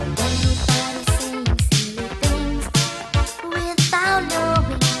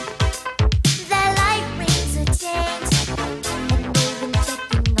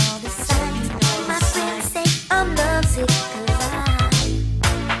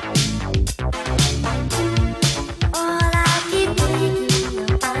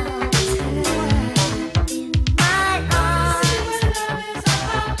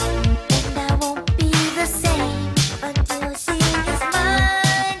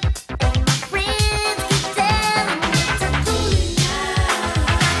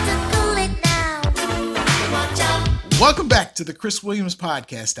Welcome back to the Chris Williams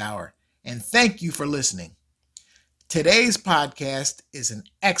Podcast Hour, and thank you for listening. Today's podcast is an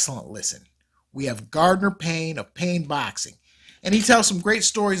excellent listen. We have Gardner Payne of Payne Boxing, and he tells some great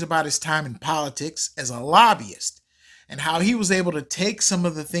stories about his time in politics as a lobbyist and how he was able to take some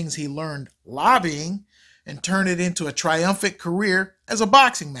of the things he learned lobbying and turn it into a triumphant career as a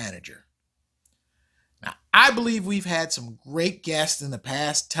boxing manager. Now, I believe we've had some great guests in the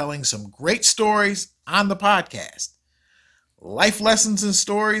past telling some great stories on the podcast. Life lessons and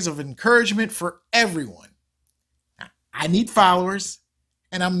stories of encouragement for everyone. Now, I need followers,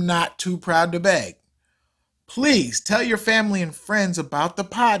 and I'm not too proud to beg. Please tell your family and friends about the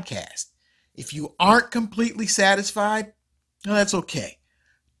podcast. If you aren't completely satisfied, well, that's okay.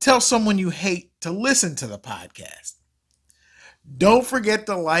 Tell someone you hate to listen to the podcast. Don't forget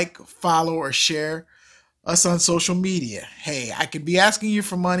to like, follow, or share us on social media. Hey, I could be asking you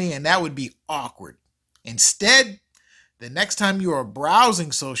for money, and that would be awkward. Instead, the next time you are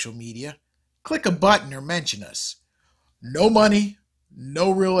browsing social media, click a button or mention us. No money, no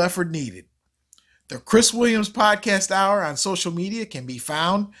real effort needed. The Chris Williams Podcast Hour on social media can be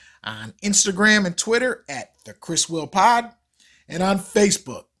found on Instagram and Twitter at the Chris Will Pod, and on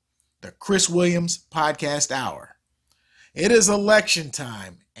Facebook, the Chris Williams Podcast Hour. It is election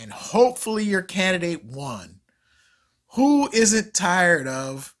time, and hopefully your candidate won. Who isn't tired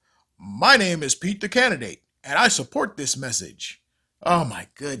of, "My name is Pete the candidate, and I support this message"? Oh my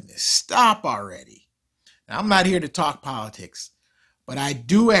goodness, stop already. Now, I'm not here to talk politics, but I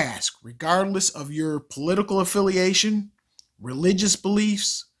do ask, regardless of your political affiliation, religious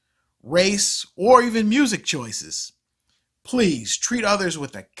beliefs, race, or even music choices, please treat others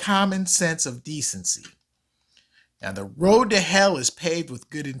with a common sense of decency. Now, the road to hell is paved with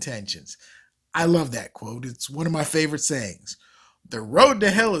good intentions. I love that quote. It's one of my favorite sayings. The road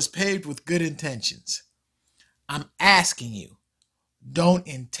to hell is paved with good intentions. I'm asking you, don't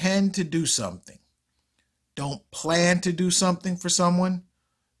intend to do something. Don't plan to do something for someone.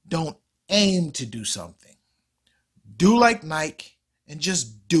 Don't aim to do something. Do like Nike and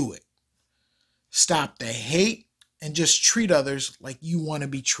just do it. Stop the hate and just treat others like you want to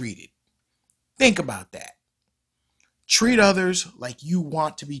be treated. Think about that. Treat others like you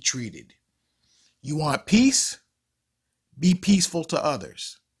want to be treated. You want peace? Be peaceful to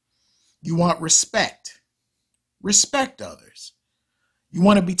others. You want respect? Respect others. You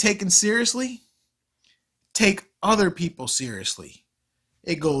want to be taken seriously? Take other people seriously.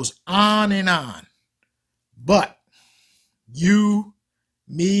 It goes on and on. But you,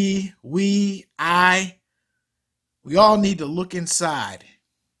 me, we all need to look inside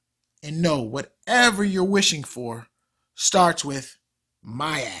and know whatever you're wishing for starts with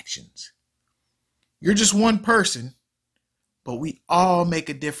my actions. You're just one person, but we all make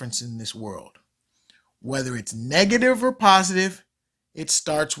a difference in this world. Whether it's negative or positive, it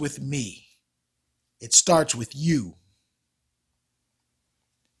starts with me. It starts with you.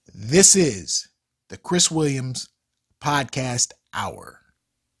 This is the Chris Williams Podcast Hour.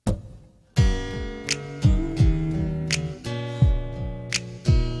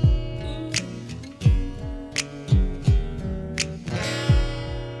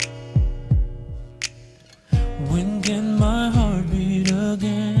 When can my heart beat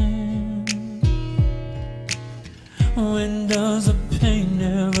again? When does the pain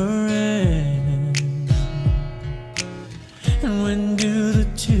never end? And when do the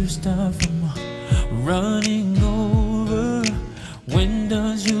tears stop from running over? When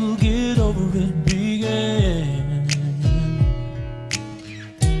does you get over it begin?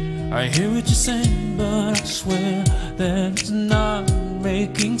 I hear what you're saying, but I swear that it's not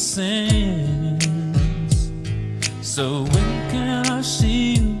making sense. So when can I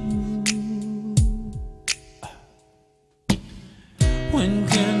see you? When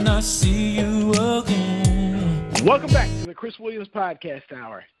can I see you again? Welcome back to the Chris Williams Podcast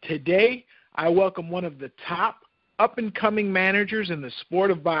Hour. Today, I welcome one of the top up-and-coming managers in the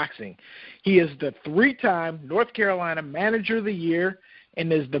sport of boxing. He is the 3-time North Carolina Manager of the Year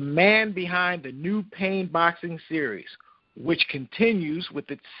and is the man behind the new Payne Boxing Series, which continues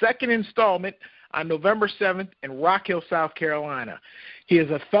with its second installment on November 7th in Rock Hill, South Carolina. He is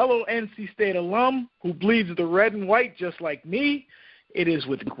a fellow NC State alum who bleeds the red and white just like me. It is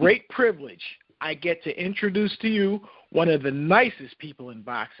with great privilege I get to introduce to you one of the nicest people in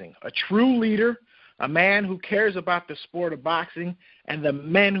boxing, a true leader, a man who cares about the sport of boxing and the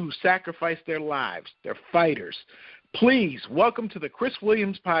men who sacrifice their lives, their fighters. Please welcome to the Chris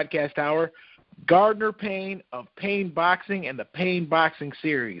Williams Podcast Hour, Gardner Payne of Payne Boxing and the Payne Boxing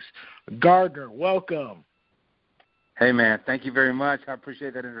Series. Gardner, welcome. Hey, man, thank you very much. I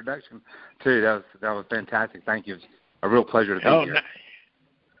appreciate that introduction, too. That was fantastic. Thank you. a real pleasure to be here.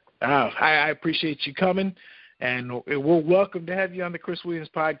 Nice. I appreciate you coming, and we're welcome to have you on the Chris Williams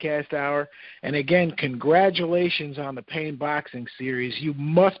Podcast Hour. And again, congratulations on the Payne Boxing Series. You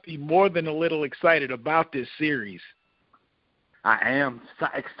must be more than a little excited about this series. I am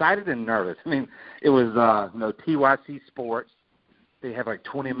excited and nervous. I mean, it was, TYC Sports. They have like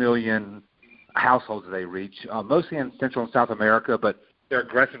 20 million households they reach, mostly in Central and South America, but they're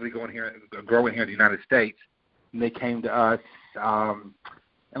aggressively growing here in the United States. And they came to us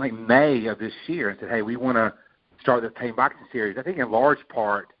in like May of this year and said, hey, we want to start the Payne Boxing Series. I think in large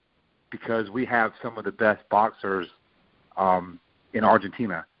part because we have some of the best boxers in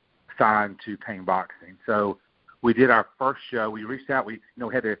Argentina signed to Payne Boxing. So we did our first show. We reached out. We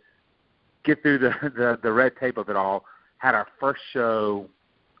had to get through the red tape of it all. Had our first show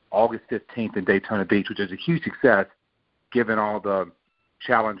August 15th in Daytona Beach, which is a huge success given all the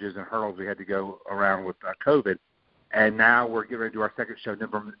challenges and hurdles we had to go around with COVID. And now we're getting ready to do our second show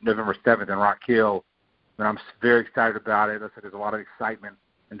November 7th in Rock Hill. And I'm very excited about it. Looks like there's a lot of excitement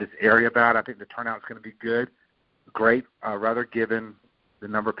in this area about it. I think the turnout's going to be good. Great, rather, given the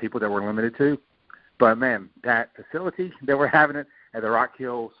number of people that we're limited to. But, man, that facility that we're having it at the Rock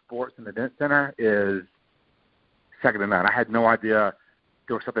Hill Sports and Event Center is second to none. I had no idea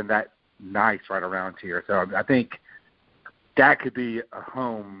there was something that nice right around here. So I think that could be a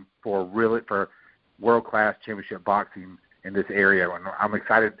home for world-class championship boxing in this area. And I'm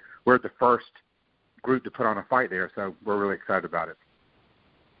excited. We're the first group to put on a fight there, so we're really excited about it.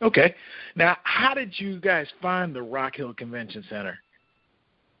 Okay. Now, how did you guys find the Rock Hill Convention Center?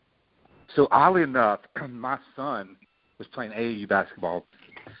 So, oddly enough, my son was playing AAU basketball,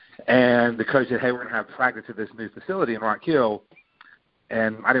 and the coach said, hey, we're going to have practice at this new facility in Rock Hill.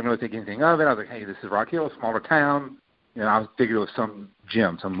 And I didn't really think anything of it. I was like, hey, this is Rock Hill, a smaller town. I figured it was some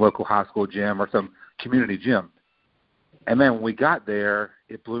gym, some local high school gym or some community gym. And, man, when we got there,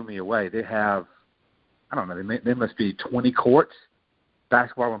 it blew me away. They have, I don't know, they must be 20 courts,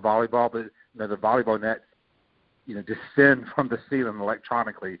 basketball and volleyball, but the volleyball nets, descend from the ceiling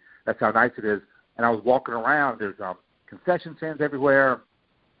electronically. That's how nice it is. And I was walking around. There's concession stands everywhere.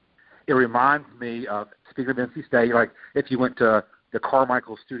 It reminds me of, speaking of NC State, like if you went to the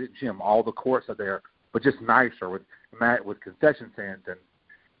Carmichael Student Gym, all the courts are there, but just nicer with concession stands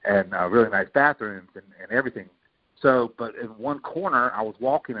and really nice bathrooms and everything. So, but in one corner, I was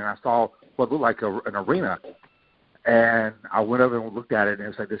walking and I saw what looked like an arena. And I went over and looked at it, and it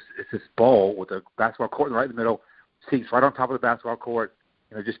was like it's this bowl with a basketball court right in the middle, seats right on top of the basketball court.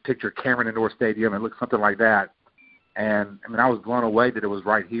 Just picture Cameron Indoor Stadium. It looked something like that. And, I was blown away that it was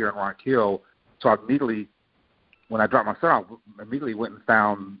right here in Rock Hill. So I immediately, when I dropped my son off, immediately went and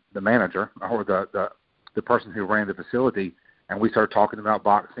found the manager or the person who ran the facility, and we started talking about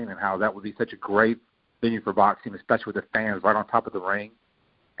boxing and how that would be such a great venue for boxing, especially with the fans right on top of the ring.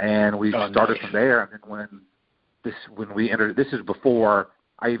 And we started from there. And then when we entered, this is before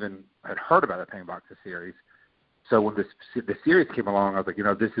I even had heard about the Payne Boxing Series. So when the series came along, I was like,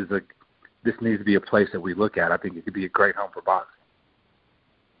 this needs to be a place that we look at. I think it could be a great home for boxing.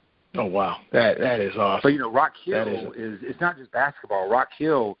 Oh, wow. That is awesome. But, Rock Hill it's not just basketball. Rock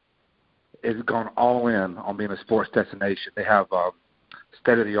Hill has gone all in on being a sports destination. They have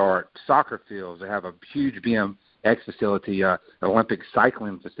state-of-the-art soccer fields. They have a huge BMX facility, an Olympic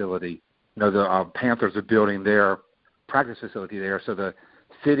cycling facility. The Panthers are building their practice facility there. So the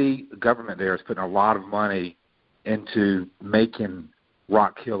city government there is putting a lot of money into making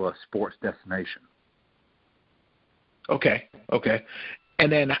Rock Hill a sports destination. Okay.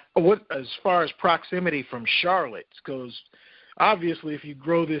 And then what, as far as proximity from Charlotte goes, obviously if you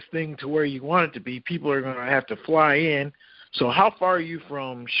grow this thing to where you want it to be, people are going to have to fly in. So how far are you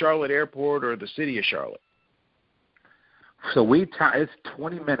from Charlotte Airport or the city of Charlotte? So it's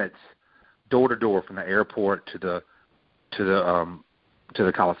 20 minutes door to door from the airport to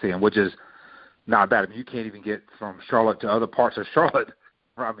the Coliseum, which is not bad. You can't even get from Charlotte to other parts of Charlotte.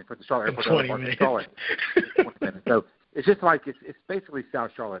 From the Charlotte Airport to other parts of Charlotte. 20 minutes. So it's just like it's basically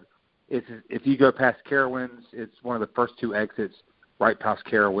South Charlotte. If you go past Carowinds, it's one of the first two exits right past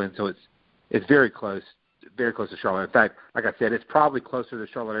Carowinds. So it's very close to Charlotte. In fact, like I said, it's probably closer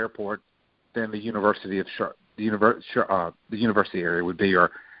to Charlotte Airport than the University of the university area would be,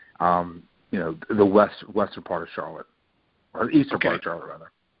 or the western part of Charlotte, or the eastern part of Charlotte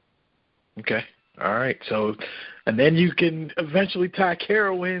rather. Okay. All right. So, and then you can eventually tie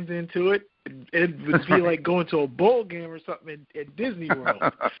Carowinds into it. It would be like going to a bowl game or something at Disney World.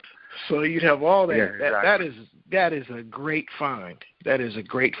 So you'd have all that. Yeah, exactly. That is a great find. That is a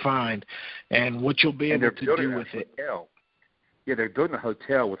great find, and what you'll be able to do with it. Yeah, they're building a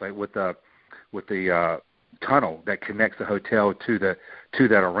hotel with the tunnel that connects the hotel to that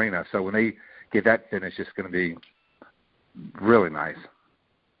arena. So when they get that finished, it's going to be really nice.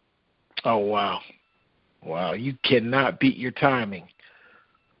 Oh, wow. Wow, you cannot beat your timing.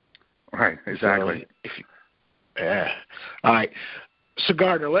 Right, exactly. Yeah. All right. So,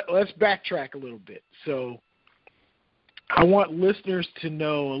 Gardner, let's backtrack a little bit. So I want listeners to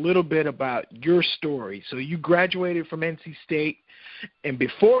know a little bit about your story. So you graduated from NC State, and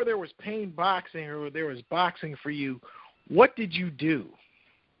before there was Payne Boxing or there was boxing for you, what did you do?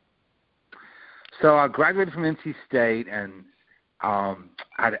 So I graduated from NC State, and I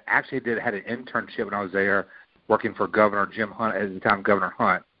had an internship when I was there working for Governor Jim Hunt, at the time Governor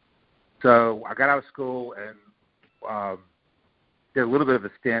Hunt. So I got out of school and did a little bit of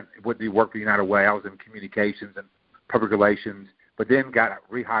a stint, would do work for United Way. I was in communications and public relations, but then got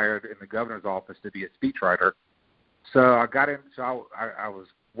rehired in the governor's office to be a speechwriter. So I got in. So I was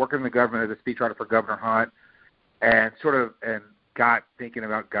working in the government as a speechwriter for Governor Hunt, and got thinking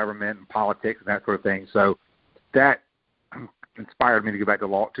about government and politics and that sort of thing. So that inspired me to go back to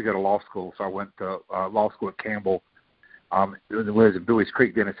law school. So I went to law school at Campbell. It was in Buies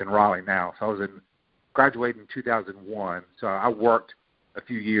Creek, then it's in Raleigh now. So I was graduated in 2001. So I worked a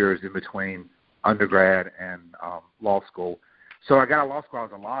few years in between undergrad and law school. So I got out of law school. I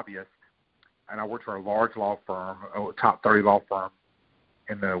was a lobbyist, and I worked for a large law firm, a top 30 law firm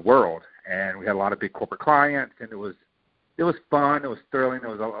in the world. And we had a lot of big corporate clients, and it was fun. It was thrilling. There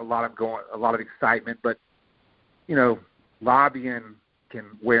was a lot of excitement. But lobbying can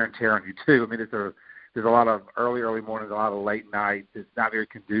wear and tear on you too. I mean, there's a lot of early mornings, a lot of late nights. It's not very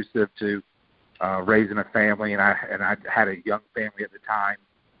conducive to raising a family, and I had a young family at the time.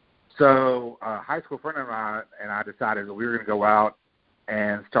 So a high school friend of mine and I decided that we were going to go out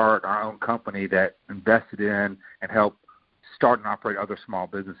and start our own company that invested in and helped start and operate other small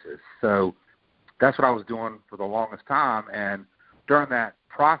businesses. So that's what I was doing for the longest time. And during that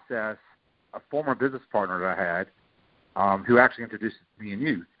process, a former business partner that I had, who actually introduced me and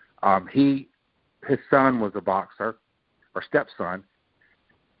you, his son was a boxer, or stepson,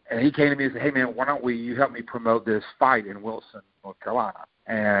 and he came to me and said, "Hey man, why don't you help me promote this fight in Wilson, North Carolina?"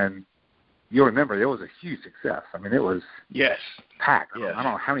 And you'll remember it was a huge success. I mean, it was packed. Yes. I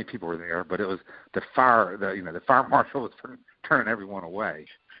don't know how many people were there, but it was the fire marshal was turning everyone away.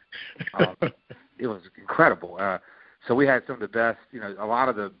 It was incredible. So we had some of the best, a lot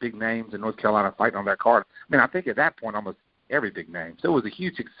of the big names in North Carolina fighting on that card. I mean, I think at that point almost every big name. So it was a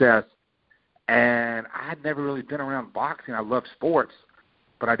huge success. And I had never really been around boxing. I loved sports,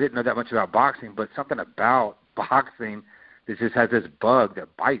 but I didn't know that much about boxing. But something about boxing that just has this bug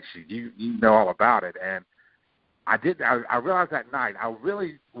that bites you. You know all about it. And I realized that night I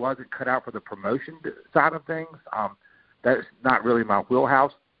really wasn't cut out for the promotion side of things. That's not really my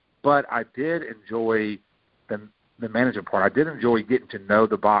wheelhouse. But I did enjoy the management part. I did enjoy getting to know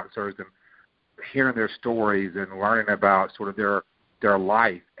the boxers and hearing their stories and learning about sort of their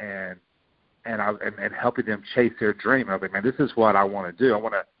life and helping them chase their dream. I was like, man, this is what I want to do. I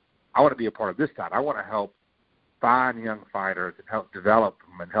want to be a part of this side. I want to help find young fighters and help develop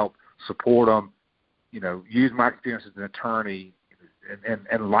them and help support them. Use my experience as an attorney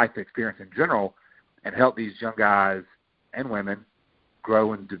and life experience in general, and help these young guys and women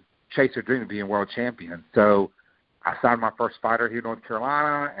grow and chase their dream of being world champions. So I signed my first fighter here in North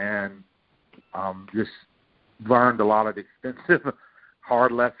Carolina, and just learned a lot of expensive,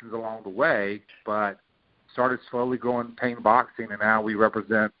 hard lessons along the way, but started slowly growing Payne Boxing, and now we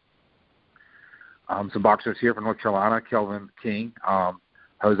represent some boxers here from North Carolina, Kelvin King,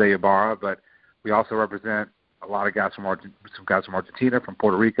 Jose Ibarra, but we also represent a lot of guys from Argentina, from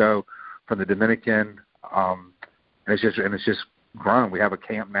Puerto Rico, from the Dominican, and it's just grown. We have a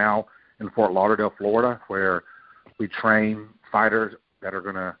camp now in Fort Lauderdale, Florida, where we train fighters that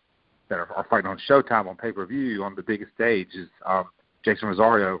are fighting on Showtime on pay-per-view on the biggest stages. Jason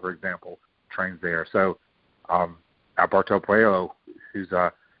Rosario, for example, trains there. So Alberto Puello, who's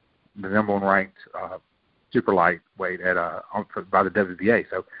the number one ranked super lightweight by the WBA.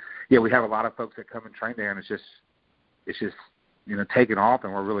 So yeah, we have a lot of folks that come and train there, and it's just taking off,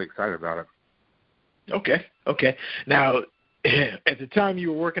 and we're really excited about it. Okay. Now, at the time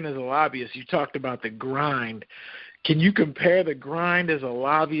you were working as a lobbyist, you talked about the grind. Can you compare the grind as a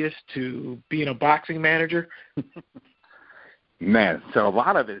lobbyist to being a boxing manager? Man, so a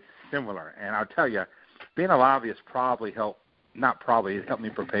lot of it is similar. And I'll tell you, being a lobbyist it helped me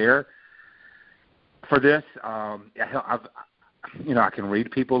prepare for this. I can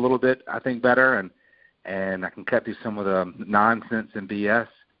read people a little bit, I think, better, and I can cut through some of the nonsense and BS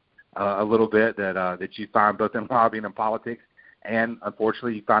a little bit that you find both in lobbying and politics. And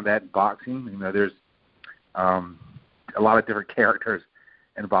unfortunately, you find that in boxing. a lot of different characters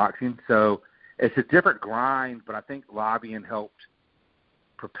in boxing. So it's a different grind, but I think lobbying helped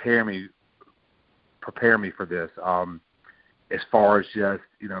prepare me for this. As far as just,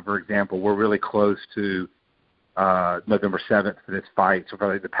 for example, we're really close to November 7th for this fight. So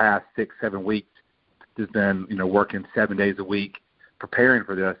probably the past 6-7 weeks, has been, working 7 days a week preparing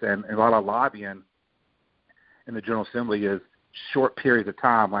for this. And a lot of lobbying in the General Assembly is short periods of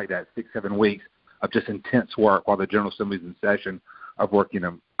time like that, 6-7 weeks of just intense work while the General Assembly's in session, of working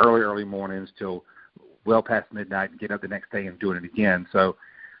them early mornings till well past midnight and get up the next day and doing it again. So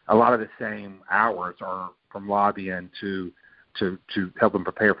a lot of the same hours are from lobbying to help them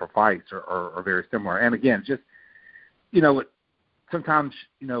prepare for fights are very similar. And again, just, sometimes,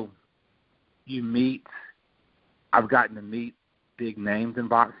 I've gotten to meet big names in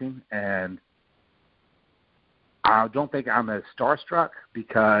boxing, and I don't think I'm as starstruck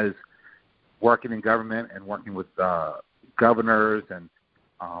because working in government and working with governors and,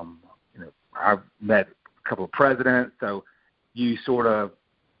 I've met a couple of presidents, so you sort of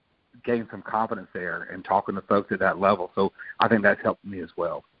gain some confidence there in talking to folks at that level. So I think that's helped me as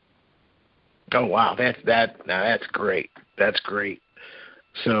well. Oh, wow. That's great. That's great.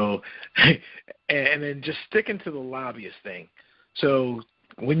 So, and then just sticking to the lobbyist thing. So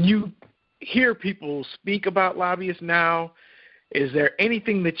when you hear people speak about lobbyists now, is there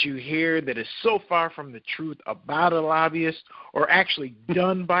anything that you hear that is so far from the truth about a lobbyist or actually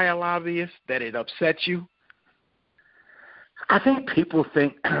done by a lobbyist that it upsets you? I think people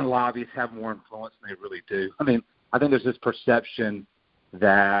think lobbyists have more influence than they really do. I mean, I think there's this perception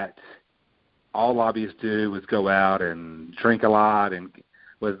that all lobbyists do is go out and drink a lot and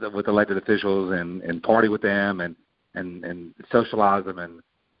with elected officials and party with them and socialize them and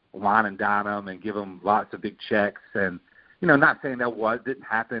wine and dine them and give them lots of big checks. And, not saying that didn't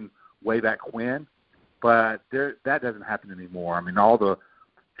happen way back when, but that doesn't happen anymore. I mean, all the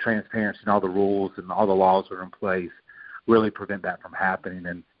transparency and all the rules and all the laws that are in place really prevent that from happening.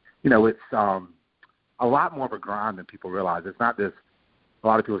 And, it's a lot more of a grind than people realize. It's not this. A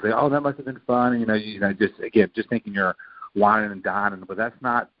lot of people say, "Oh, that must have been fun," just thinking you're whining and dining, but that's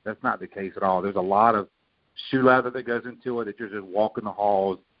not the case at all. There's a lot of shoe leather that goes into it. That you're just walking the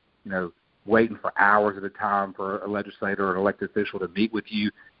halls, waiting for hours at a time for a legislator or an elected official to meet with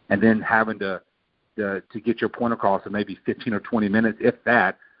you, and then having to get your point across in maybe 15 or 20 minutes, if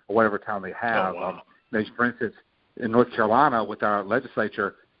that, or whatever time they have. Oh, wow. For instance, in North Carolina with our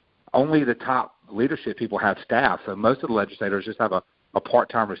legislature, only the top leadership people have staff, so most of the legislators just have a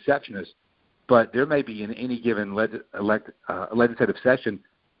part-time receptionist. But there may be in any given legislative session,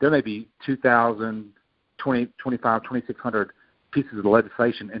 there may be 2,000, 25, 2,600 pieces of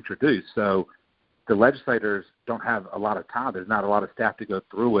legislation introduced. So the legislators don't have a lot of time. There's not a lot of staff to go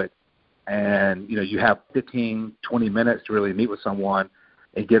through it. And, you have 15, 20 minutes to really meet with someone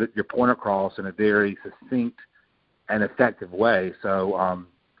and get your point across in a very succinct and effective way. So,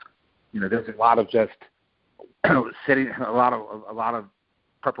 there's a lot of just sitting, a lot of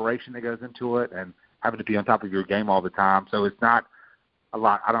preparation that goes into it and having to be on top of your game all the time. So it's not a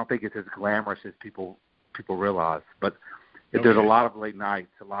lot. I don't think it's as glamorous as people realize, but there's a lot of late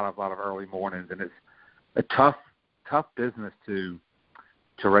nights, a lot of early mornings, and it's a tough business to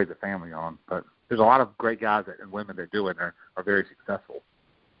raise a family on. But there's a lot of great guys and women that do it and are very successful.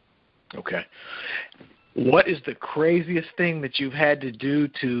 Okay. What is the craziest thing that you've had to do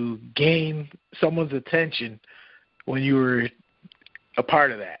to gain someone's attention when you were a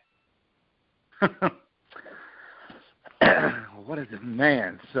part of that? What is it,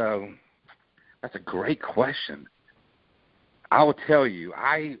 man? So that's a great question. I will tell you,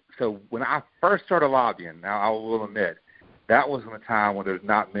 so when I first started lobbying, now I will admit, that was in a time when there's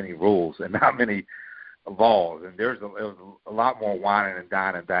not many rules and not many laws, and it was a lot more whining and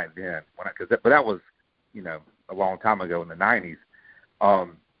dining back then. But that was, a long time ago in the 90s.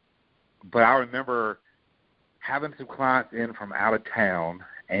 But I remember having some clients in from out of town,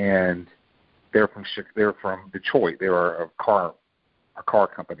 and they're from Detroit. They were a car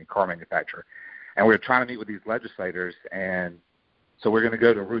company, car manufacturer. And we were trying to meet with these legislators, and so we're going to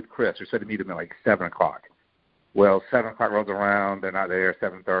go to Ruth Chris. We said to meet them at like 7 o'clock. Well, 7 o'clock rolls around, they're not there.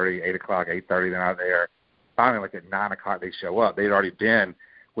 7:30, 8 o'clock, 8:30, they're not there. Finally, like at 9 o'clock, they show up. They'd already been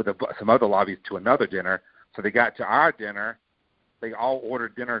with some other lobbyists to another dinner. So they got to our dinner. They all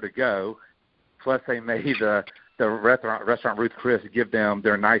ordered dinner to go. Plus, they made the restaurant Ruth Chris give them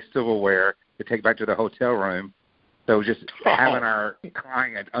their nice silverware to take back to the hotel room. So just having our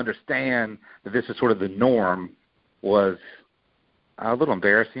client understand that this is sort of the norm was a little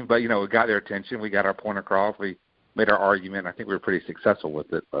embarrassing, but, it got their attention. We got our point across. We made our argument. I think we were pretty successful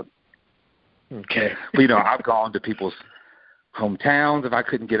with it. But Okay. But, I've gone to people's hometowns. If I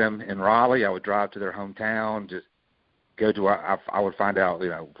couldn't get them in Raleigh, I would drive to their hometown, just go to, I would find out,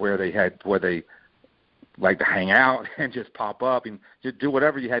 where they like to hang out and just pop up and just do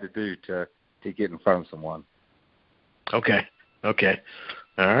whatever you had to do to get in front of someone. Okay. All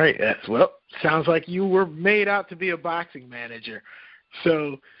right. Sounds like you were made out to be a boxing manager.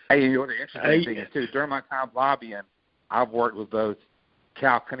 So, hey, the interesting thing is, too, during my time lobbying, I've worked with both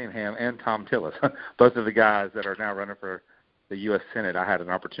Cal Cunningham and Tom Tillis, both of the guys that are now running for the U.S. Senate. I had an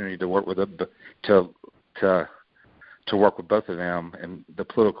opportunity to work with them, to work with both of them in the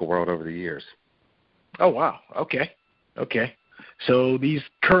political world over the years. Oh, wow. Okay. So these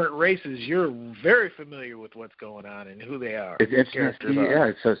current races, you're very familiar with what's going on and who they are. It's interesting.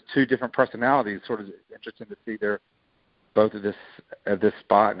 Yeah, so it's two different personalities. Sort of interesting to see they're both at this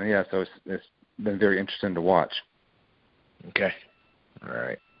spot, and so it's been very interesting to watch. Okay. All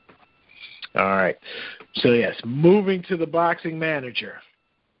right. So yes, moving to the boxing manager.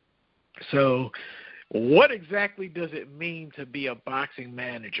 So, what exactly does it mean to be a boxing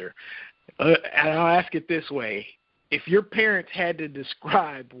manager? And I'll ask it this way. If your parents had to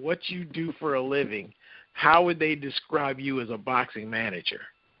describe what you do for a living, how would they describe you as a boxing manager?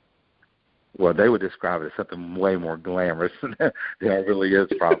 Well, they would describe it as something way more glamorous than it really is,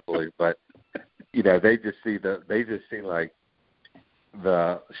 probably. But they just see like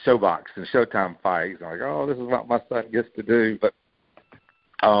the Showbox and Showtime fights. Like, oh, this is what my son gets to do. But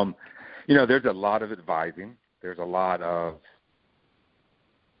there's a lot of advising. There's a lot of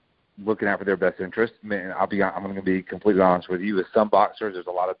looking out for their best interest. I mean, I'm going to be completely honest with you. With some boxers, there's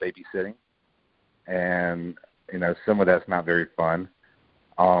a lot of babysitting, and some of that's not very fun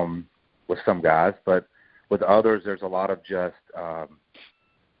with some guys. But with others, there's a lot of just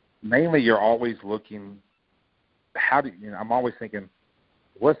mainly you're always looking. I'm always thinking,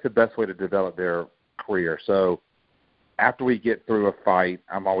 what's the best way to develop their career? So after we get through a fight,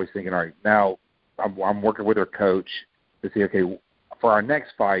 I'm always thinking, all right, now I'm working with their coach to see, okay, for our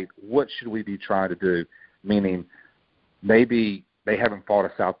next fight, what should we be trying to do? Meaning maybe they haven't fought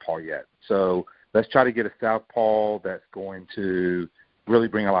a southpaw yet. So let's try to get a southpaw that's going to really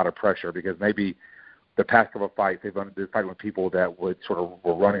bring a lot of pressure, because maybe the past couple of fights they've been fighting with people that were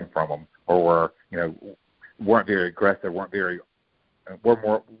running from them, or weren't very aggressive, were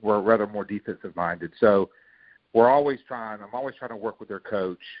rather more defensive minded. So I'm always trying to work with their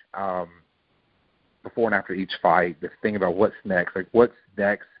coach before and after each fight, just think about what's next. Like, what's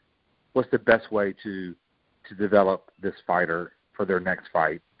next? What's the best way to develop this fighter for their next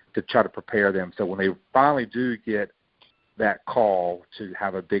fight, to try to prepare them so when they finally do get that call to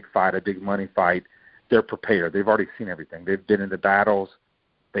have a big fight, a big money fight, they're prepared. They've already seen everything. They've been in the battles.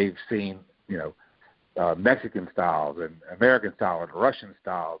 They've seen, Mexican styles and American style and Russian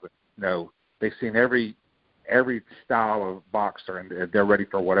styles. They've seen every style of boxer, and they're ready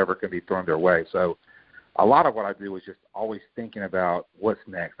for whatever can be thrown their way. So a lot of what I do is just always thinking about what's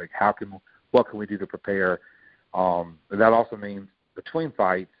next. Like, what can we do to prepare? That also means between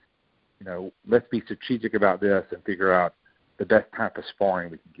fights, let's be strategic about this and figure out the best type of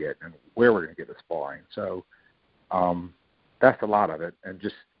sparring we can get and where we're going to get the sparring. So that's a lot of it. And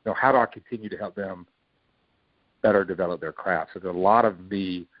just, how do I continue to help them better develop their craft? So there's a lot of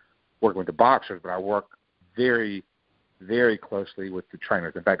me working with the boxers, but I work very, very closely with the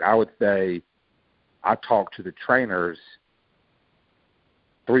trainers. In fact, I would say I talk to the trainers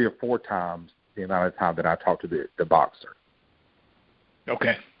 3 or 4 times the amount of time that I talk to the boxer.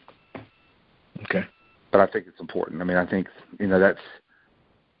 Okay. But I think it's important. I mean, I think, that's,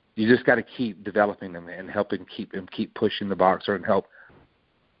 you just got to keep developing them and helping keep pushing the boxer and help,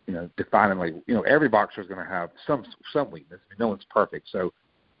 defining, like, every boxer is going to have some weakness. I mean, no one's perfect. So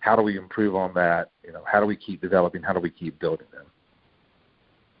how do we improve on that? How do we keep developing? How do we keep building them?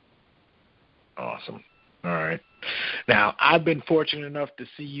 Awesome. All right. Now, I've been fortunate enough to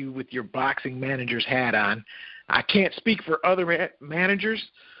see you with your boxing manager's hat on. I can't speak for other managers,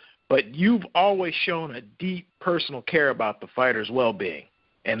 but you've always shown a deep personal care about the fighter's well-being.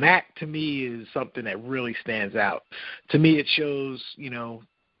 And that, to me, is something that really stands out. To me, it shows,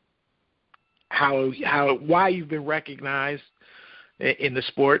 why you've been recognized in the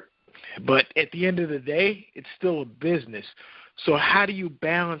sport. But at the end of the day, it's still a business. So how do you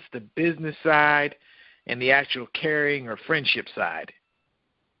balance the business side and the actual caring or friendship side?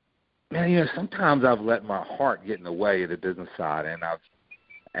 Man, sometimes I've let my heart get in the way of the business side,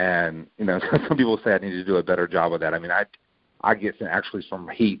 and some people say I need to do a better job of that. I mean, I get some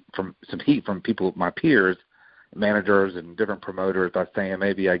heat from people, my peers, managers, and different promoters by saying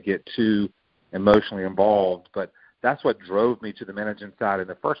maybe I get too emotionally involved. But that's what drove me to the managing side in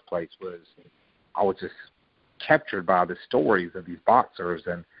the first place, was I was just captured by the stories of these boxers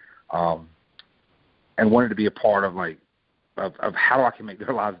and wanted to be a part of of how I can make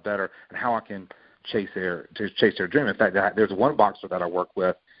their lives better and how I can chase their dream. In fact, there's one boxer that I work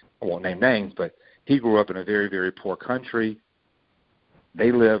with. I won't name names, but he grew up in a very, very poor country.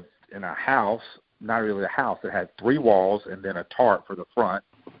 They lived in a house, not really a house. It had 3 walls and then a tarp for the front.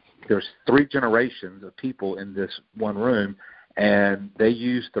 There's 3 generations of people in this one room, and they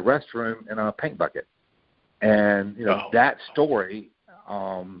used the restroom in a paint bucket. And, that story,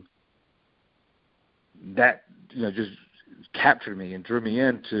 that, just captured me and drew me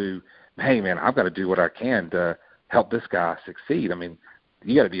into, hey, man, I've got to do what I can to help this guy succeed. I mean,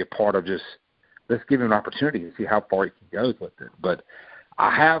 you got to be a part of just, let's give him an opportunity and see how far he can go with it. But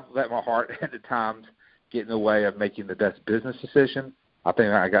I have let my heart at times get in the way of making the best business decision. I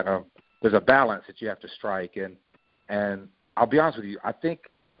think there's a balance that you have to strike. And I'll be honest with you, I think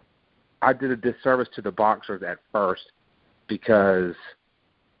I did a disservice to the boxers at first because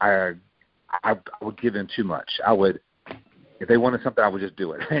I would give in too much. If they wanted something, I would just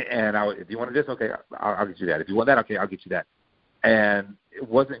do it. And if you wanted this, okay, I'll get you that. If you want that, okay, I'll get you that. And it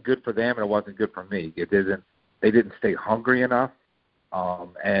wasn't good for them, and it wasn't good for me. They didn't stay hungry enough,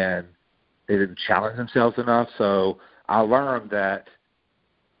 and they didn't challenge themselves enough. So I learned that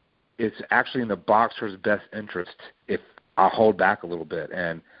it's actually in the boxer's best interest if I hold back a little bit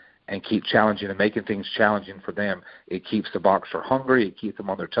and keep challenging and making things challenging for them. It keeps the boxer hungry. It keeps them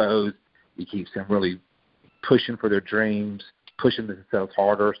on their toes. It keeps them really pushing for their dreams, pushing themselves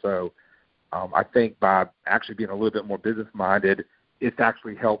harder. So I think by actually being a little bit more business-minded, it's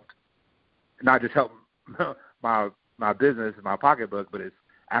actually helped, not just help my business and my pocketbook, but it's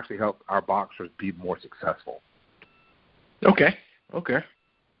actually helped our boxers be more successful. Okay.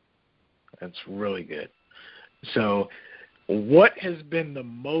 That's really good. So what has been the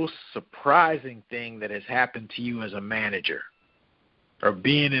most surprising thing that has happened to you as a manager or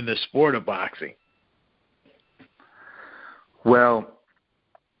being in the sport of boxing? Well,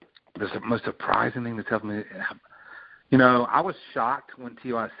 the most surprising thing that's helped me, I was shocked when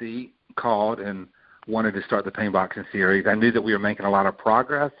TYC called and wanted to start the Payne Boxing Series. I knew that we were making a lot of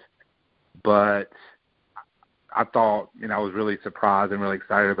progress, but I thought, I was really surprised and really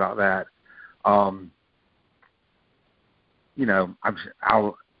excited about that.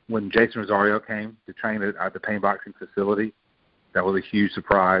 When Jason Rosario came to train at the Payne Boxing facility, that was a huge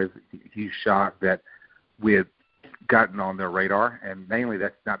surprise, huge shock that we had gotten on their radar. And mainly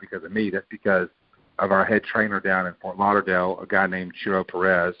that's not because of me. That's because of our head trainer down in Fort Lauderdale, a guy named Chiro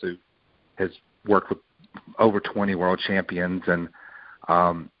Perez, who has worked with over 20 world champions. And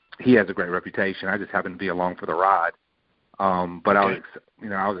he has a great reputation. I just happened to be along for the ride. But okay.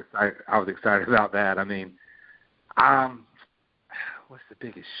 I was excited about that. I mean, what's the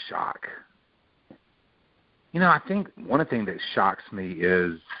biggest shock? I think one of the things that shocks me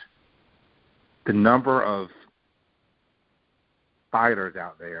is the number of fighters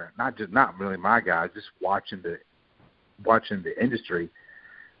out there, not really my guys, just watching the industry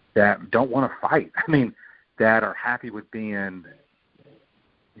that don't want to fight. I mean, that are happy with being,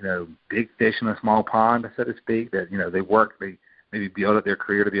 big fish in a small pond, so to speak, that, they maybe build up their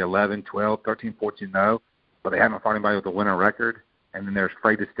career to be 11, 12, 13, 14-0, but they haven't fought anybody with a winning record, and then they're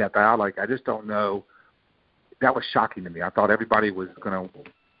afraid to step out. I just don't know. That was shocking to me. I thought everybody was going to,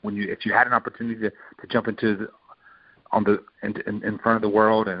 if you had an opportunity to jump into in front of the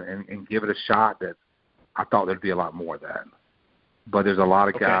world and give it a shot, that I thought there'd be a lot more of that. But there's a lot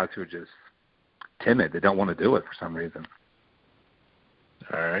of guys who are just timid. They don't want to do it for some reason.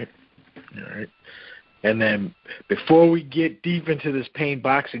 All right. And then before we get deep into this Payne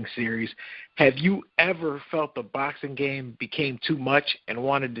Boxing Series, have you ever felt the boxing game became too much and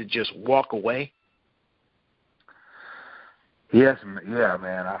wanted to just walk away? Yes, yeah,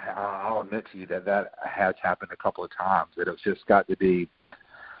 man. I'll admit to you that has happened a couple of times. That it's just got to be.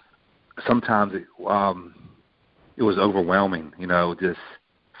 Sometimes it was overwhelming. In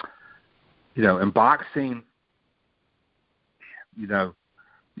boxing,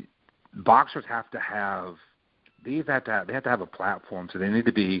 boxers have to have a platform. So they need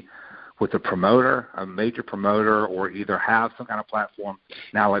to be with a promoter, a major promoter, or either have some kind of platform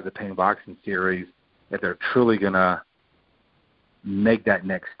now like the Payne Boxing Series that they're truly gonna make that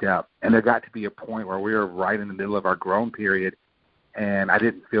next step. And there got to be a point where we were right in the middle of our growing period, and I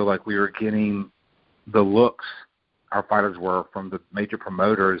didn't feel like we were getting the looks our fighters were from the major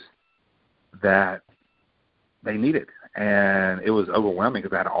promoters that they needed. And it was overwhelming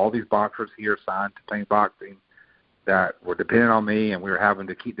because I had all these boxers here signed to Payne Boxing that were dependent on me, and we were having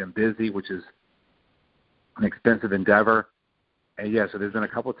to keep them busy, which is an expensive endeavor. And yeah, so there's been a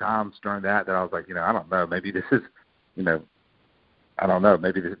couple of times during that I was like, I don't know, maybe this is, I don't know,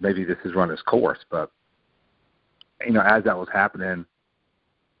 maybe this has run its course. But as that was happening,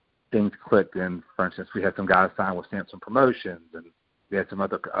 things clicked. And for instance, we had some guys sign with Samson Promotions, and we had some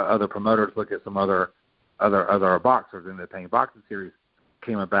other promoters look at some other boxers, and the Payne Boxing Series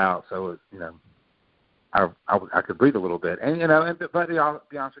came about. So I could breathe a little bit. And but I'll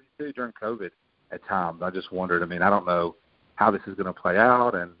be honest with you too, during COVID at times, I just wondered. I don't know how this is going to play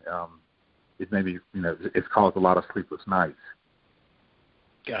out, and it maybe it's caused a lot of sleepless nights.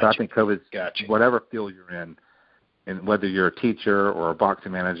 Gotcha. So I think COVID's whatever field you're in, and whether you're a teacher or a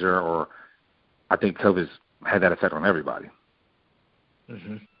boxing manager, or I think COVID's had that effect on everybody.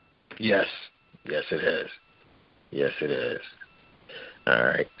 Mm-hmm. Yes, it has. Yes, it is. All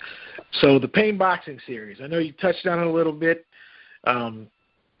right. So the Payne Boxing Series, I know you touched on it a little bit.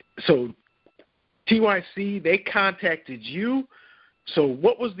 So TYC, they contacted you. So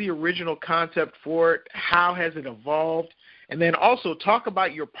what was the original concept for it? How has it evolved? And then also talk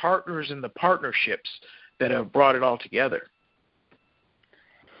about your partners and the partnerships that have brought it all together.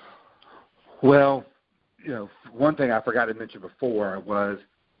 Well, one thing I forgot to mention before was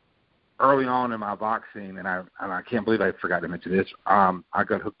early on in my boxing, and I can't believe I forgot to mention this, I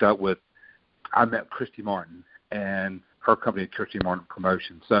got hooked up with, I met Christy Martin and her company, Christy Martin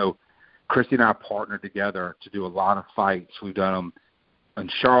Promotions. So Christy and I partnered together to do a lot of fights. We've done them in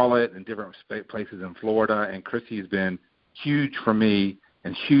Charlotte and different places in Florida, and Christy has been huge for me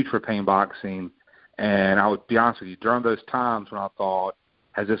and huge for Payne Boxing. And I would be honest with you, during those times when I thought,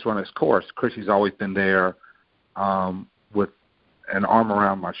 has this run its course, Christy's always been there with an arm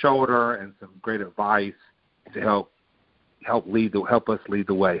around my shoulder and some great advice to help us lead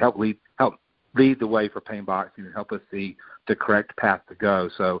the way for Payne Boxing and help us see the correct path to go.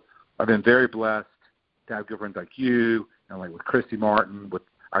 So I've been very blessed to have good friends like you, like with Christy Martin, with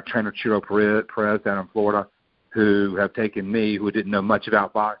our trainer Chiro Perez down in Florida, who have taken me, who didn't know much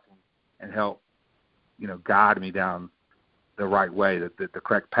about boxing, and helped guide me down the right way, the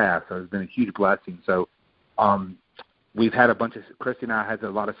correct path. So it's been a huge blessing. So we've had Christy and I had a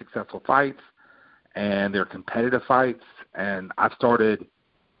lot of successful fights, and they're competitive fights. And I started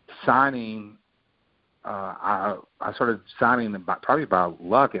signing. I started signing probably by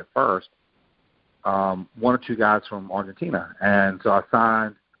luck at first, one or two guys from Argentina. And so I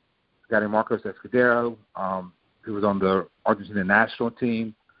signed a guy named Marcos Escudero, who was on the Argentina national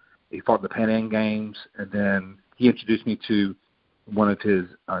team. He fought the Pan Am Games, and then he introduced me to one of his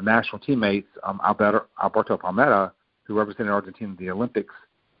national teammates, Alberto Palmetta, who represented Argentina in the Olympics.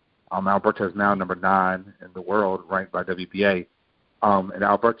 Alberto is now number 9 in the world, ranked by WBA. And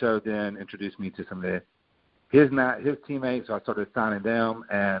Alberto then introduced me to some of his teammates, so I started signing them.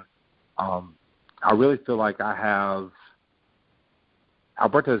 And I really feel like Alberto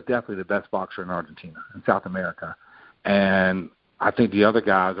is definitely the best boxer in Argentina, in South America. And I think the other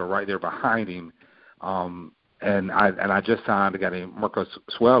guys are right there behind him. And I just signed a guy named Marcos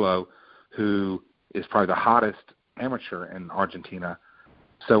Suelo, who is probably the hottest amateur in Argentina.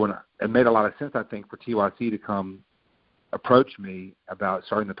 So it made a lot of sense, I think, for TYC to come approach me about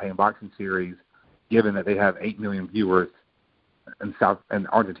starting the Payne Boxing Series, given that they have 8 million viewers in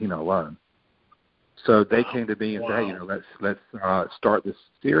Argentina alone. So they came to me and said, hey, let's start this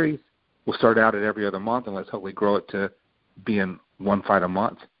series. We'll start out at every other month, and let's hopefully grow it to being one fight a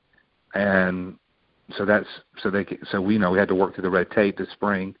month. And so we had to work through the red tape this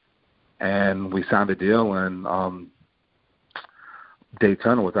spring, and we signed a deal, and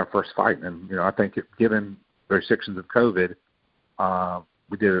Daytona was our first fight. And I think given the restrictions of COVID,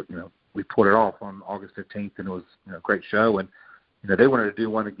 we did it. We pulled it off on August 15th, and it was a great show. And they wanted to do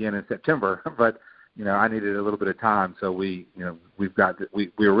one again in September, but I needed a little bit of time. So we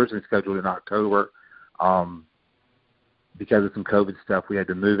were originally scheduled in October. Because of some COVID stuff, we had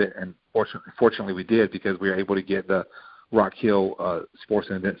to move it, and fortunately we did, because we were able to get the Rock Hill Sports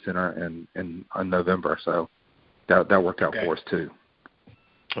and Event Center in November. So that worked out for us too.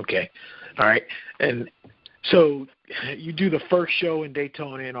 Okay, all right. And so you do the first show in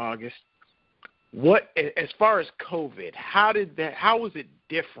Daytona in August. What, as far as COVID, how was it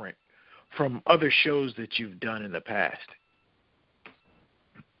different from other shows that you've done in the past?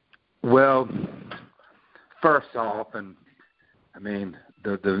 Well, first off,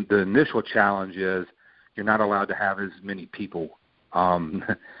 the initial challenge is you're not allowed to have as many people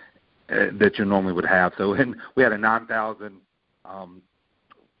that you normally would have. So we had a 9,000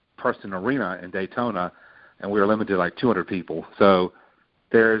 person arena in Daytona, and we were limited to like 200 people. So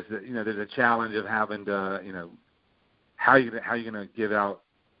there's a challenge of having to how you going to give out,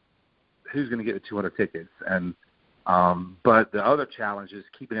 who's going to get the 200 tickets, and But the other challenge is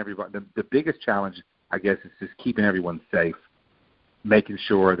keeping everybody. The biggest challenge, I guess, is just keeping everyone safe, making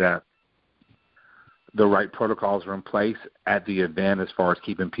sure that the right protocols are in place at the event as far as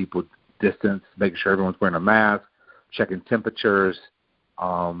keeping people distance, making sure everyone's wearing a mask, checking temperatures,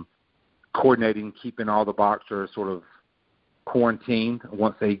 coordinating, keeping all the boxers sort of quarantined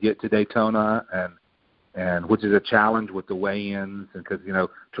once they get to Daytona, and which is a challenge with the weigh-ins, and because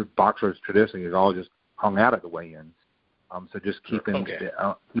boxers traditionally is all just hung out at the weigh-ins. So just keeping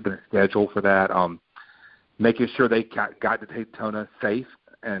a schedule for that, making sure they got to Daytona safe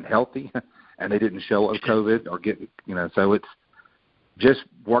and healthy, and they didn't show COVID or get So it's just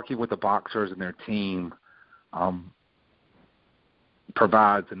working with the boxers and their team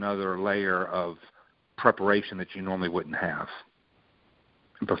provides another layer of preparation that you normally wouldn't have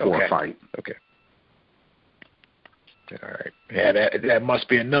before a fight. Okay. All right. Yeah, that must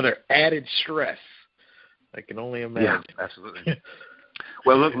be another added stress. I can only imagine. Yeah, absolutely.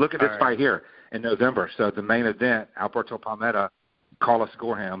 Well, look at this fight here in November. So the main event, Alberto Palmetta, Carlos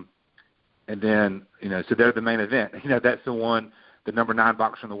Gorham, and then so they're the main event. That's the one, the number 9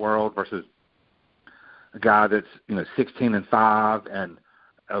 boxer in the world versus a guy that's 16-5 and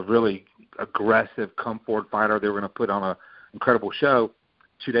a really aggressive come forward fighter. They were going to put on an incredible show.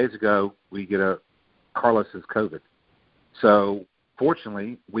 2 days ago, we get Carlos's COVID. So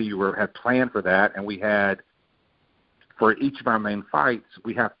fortunately, we had planned for that, and we had, for each of our main fights,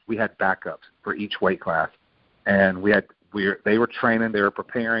 we had backups for each weight class, and they were training, they were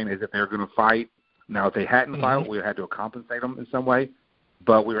preparing as if they were going to fight. Now, if they hadn't fought, we had to compensate them in some way,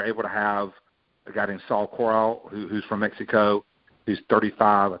 but we were able to have a guy named Saul Corral, who's from Mexico, who's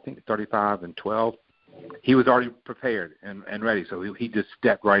 35, I think 35 and 12. He was already prepared and ready, so he just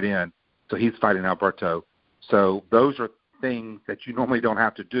stepped right in. So he's fighting Alberto. So those are things that you normally don't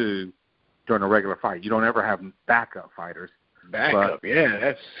have to do during a regular fight. You don't ever have backup fighters. Yeah,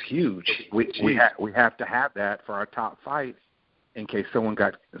 that's huge. We have to have that for our top fights in case someone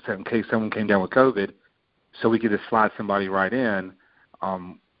came down with COVID, so we could just slide somebody right in.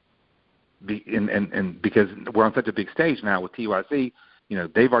 Because we're on such a big stage now with TYC,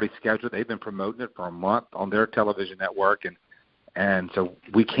 they've already scheduled. They've been promoting it for a month on their television network, and so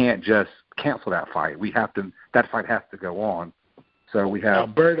we can't just cancel that fight. That fight has to go on. So we have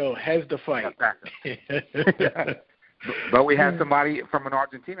Alberto has the fight. But we have somebody from an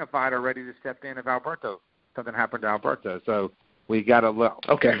Argentina fighter ready to step in if something happened to Alberto. So we got to look.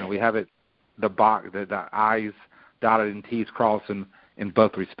 Okay. We have it the I's dotted and T's crossed in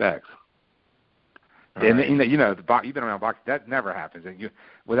both respects. All and right. You've been around boxing. That never happens. And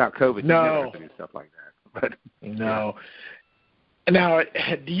without COVID, you never have to do stuff like that. But no. Now,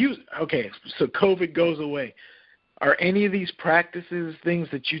 so COVID goes away. Are any of these practices things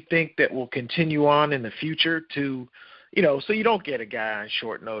that you think that will continue on in the future to, so you don't get a guy on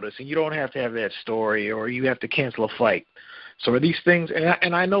short notice and you don't have to have that story or you have to cancel a fight? So are these things,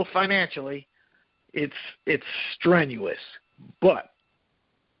 and I know financially it's strenuous, but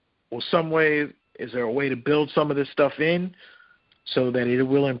is there a way to build some of this stuff in so that it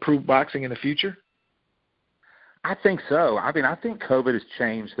will improve boxing in the future? I think so. I think COVID has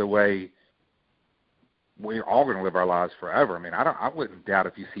changed the way we're all going to live our lives forever. I wouldn't doubt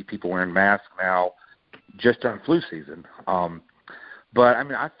if you see people wearing masks now just during flu season. But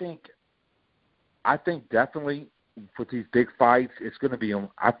I think definitely with these big fights, it's going to be.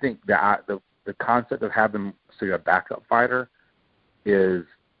 I think that the concept of having a backup fighter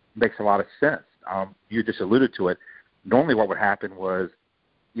makes a lot of sense. You just alluded to it. Normally, what would happen was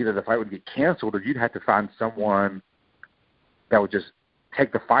either the fight would get canceled, or you'd have to find someone that would just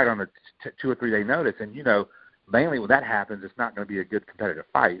take the fight on a 2 or 3 day notice. And mainly when that happens, it's not going to be a good competitive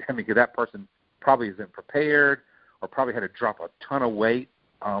fight. Because that person probably isn't prepared, or probably had to drop a ton of weight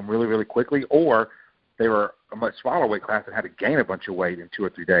really, really quickly, or they were a much smaller weight class and had to gain a bunch of weight in 2 or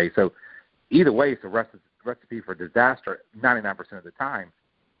 3 days. So either way, it's a recipe for disaster 99% of the time.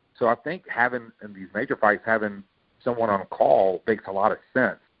 So I think having in these major fights, having someone on call makes a lot of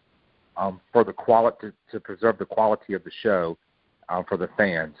sense for the quality to preserve the quality of the show for the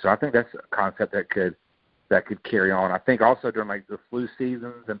fans. So I think that's a concept that could carry on. I think also during the flu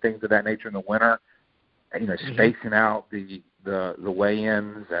seasons and things of that nature in the winter, spacing out the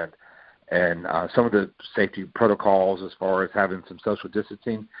weigh-ins and some of the safety protocols as far as having some social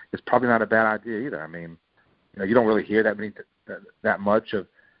distancing is probably not a bad idea either. You don't really hear that much of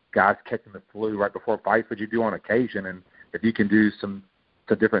guys catching the flu right before fights, but you do on occasion. And if you can do some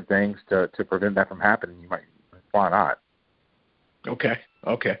different things to prevent that from happening, you might. Why not? Okay.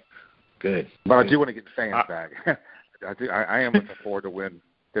 Good. But I do want to get the fans back. I am looking forward to when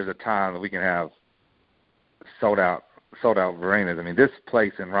there's a time that we can have sold out arenas. I mean, this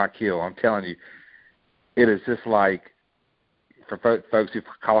place in Rock Hill, I'm telling you, it is just like, for folks who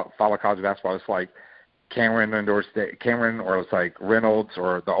follow college basketball, it's like Cameron or it's like Reynolds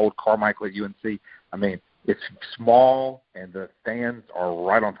or the old Carmichael at UNC. I mean, it's small and the fans are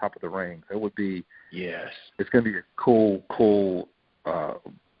right on top of the ring. It would be, yes, it's going to be a cool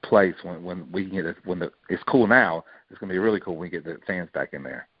place when we can get it. It's cool now. It's going to be really cool when we get the fans back in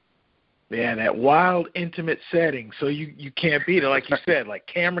there. Yeah, that wild, intimate setting. So you can't beat it, like you said, like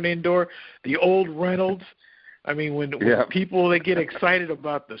Cameron Indoor, the old Reynolds. I mean, when people, they get excited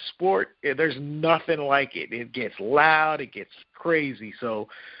about the sport, there's nothing like it. It gets loud, it gets crazy. So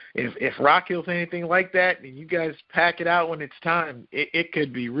if Rock Hill's anything like that, and you guys pack it out when it's time, it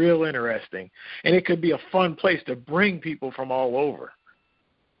could be real interesting. And it could be a fun place to bring people from all over.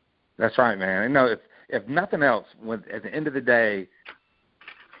 That's right, man. You know, if nothing else, at the end of the day,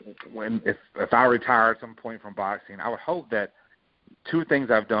 if I retire at some point from boxing, I would hope that two things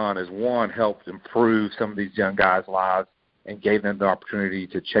I've done is, one, helped improve some of these young guys' lives and gave them the opportunity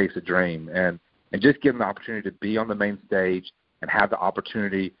to chase a dream, and just give them the opportunity to be on the main stage and have the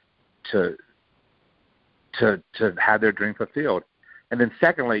opportunity to have their dream fulfilled. And then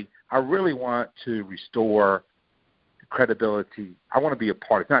secondly, I really want to restore credibility. I want to be a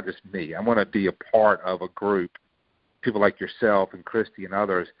part. It's not just me. I want to be a part of a group, people like yourself and Christy and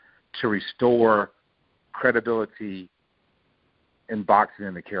others, to restore credibility in boxing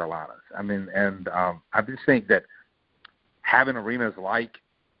in the Carolinas. I mean, and I just think that having arenas like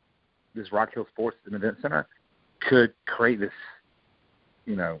this Rock Hill Sports and Event Center could create this,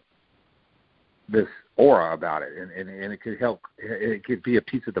 this aura about it, and it could help. It could be a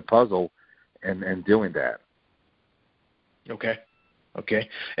piece of the puzzle in doing that. Okay.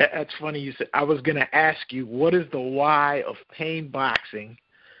 That's funny you said. I was going to ask you, what is the why of Payne Boxing,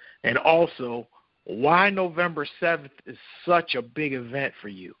 and also why November 7th is such a big event for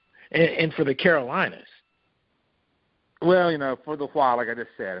you and for the Carolinas? Well, for the why, like I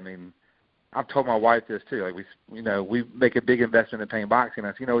just said, I mean, I've told my wife this too. Like we make a big investment in Payne Boxing.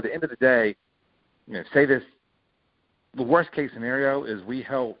 I said, at the end of the day, say this, the worst case scenario is we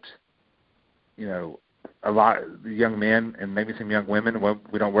helped, a lot of young men and maybe some young women. Well,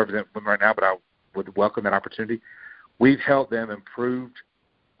 we don't represent women right now, but I would welcome that opportunity. We've helped them improve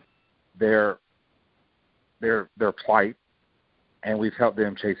their plight, and we've helped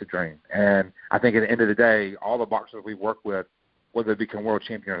them chase a dream. And I think at the end of the day, all the boxers we work with, whether they become world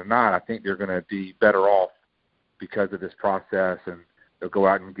champion or not, I think they're going to be better off because of this process, and they'll go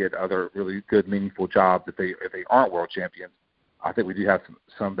out and get other really good, meaningful jobs if they aren't world champions. I think we do have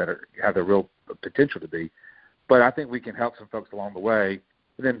some that have the real potential to be. But I think we can help some folks along the way.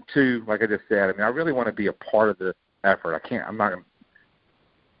 And then, two, like I just said, I mean, I really want to be a part of the effort. I'm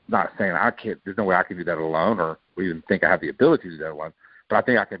not saying I can't. There's no way I can do that alone, or even think I have the ability to do that alone. But I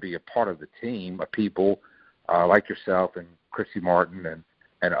think I can be a part of the team of people like yourself and Chrissy Martin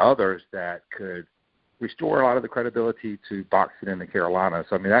and others that could restore a lot of the credibility to boxing in the Carolinas.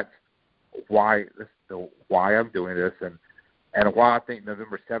 So I mean, that's why I'm doing this, and why I think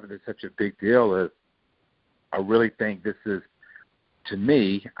November 7th is such a big deal is I really think this is, to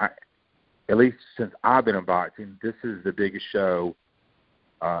me, at least since I've been in boxing, this is the biggest show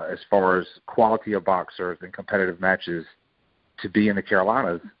as far as quality of boxers and competitive matches to be in the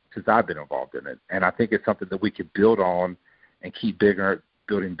Carolinas since I've been involved in it. And I think it's something that we could build on and keep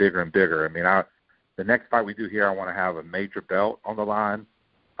building bigger and bigger. I mean, the next fight we do here, I want to have a major belt on the line,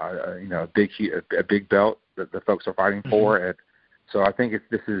 a big belt that the folks are fighting for. And so I think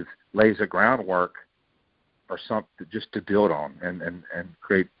this lays the groundwork or something just to build on and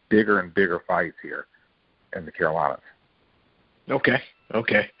create bigger and bigger fights here in the Carolinas. Okay.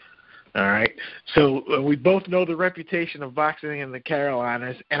 All right. So we both know the reputation of boxing in the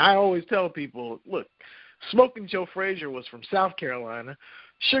Carolinas, and I always tell people, look, Smoking Joe Frazier was from South Carolina,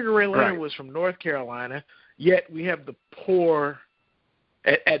 Sugar Ray Leonard was from North Carolina, yet we have the poor,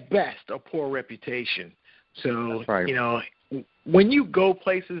 at best, a poor reputation. So, when you go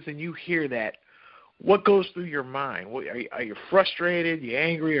places and you hear that, what goes through your mind? Are you frustrated? You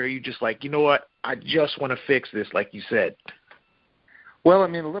angry? Or are you just like, you know what, I just want to fix this, like you said? Well, I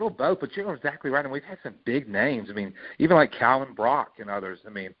mean, a little both, but you're exactly right. And we've had some big names. I mean, even like Calvin Brock and others. I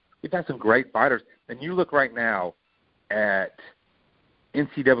mean, we've had some great fighters. And you look right now at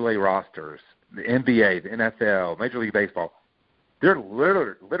NCAA rosters, the NBA, the NFL, Major League Baseball. They're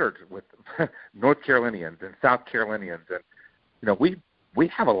littered with North Carolinians and South Carolinians. And, we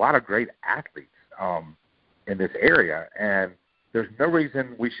have a lot of great athletes in this area. And there's no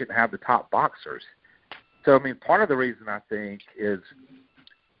reason we shouldn't have the top boxers. So, I mean, part of the reason I think is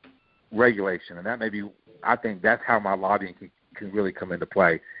regulation, and that may be I think that's how my lobbying can really come into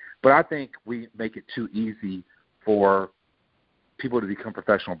play. But I think we make it too easy for people to become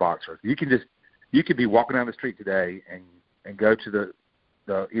professional boxers. You could be walking down the street today and go to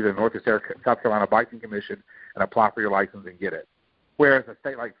the either North or South Carolina Boxing Commission and apply for your license and get it. Whereas a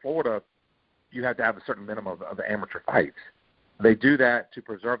state like Florida, you have to have a certain minimum of amateur fights. They do that to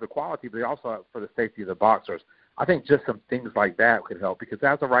preserve the quality, but they also for the safety of the boxers. I think just some things like that could help, because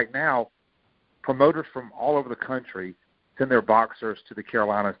as of right now, promoters from all over the country send their boxers to the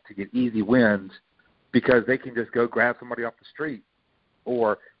Carolinas to get easy wins because they can just go grab somebody off the street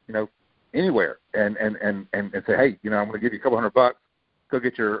or, anywhere and say, hey, I'm going to give you a couple $100, go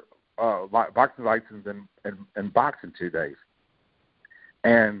get your boxing license and box in 2 days.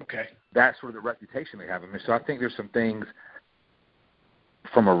 And that's sort of the reputation they have. So I think there's some things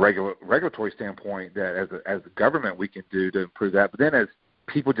from a regulatory standpoint that as a government we can do to improve that. But then as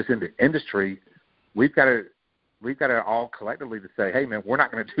people just in the industry, we've got to all collectively to say, hey, man, we're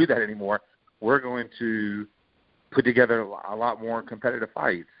not going to do that anymore. We're going to put together a lot more competitive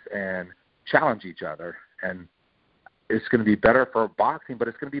fights and challenge each other. And it's going to be better for boxing, but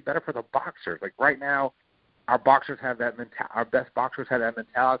it's going to be better for the boxers. Like right now, our boxers have that our best boxers have that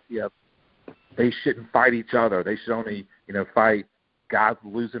mentality of they shouldn't fight each other. They should only, fight guys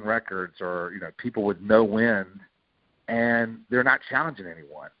losing records or, people with no wins. And they're not challenging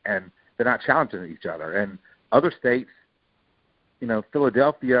anyone, and they're not challenging each other. And other states,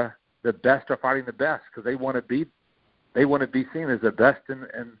 Philadelphia, the best are fighting the best because they want to be seen as the best in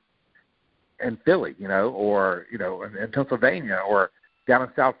Philly, or in Pennsylvania or down in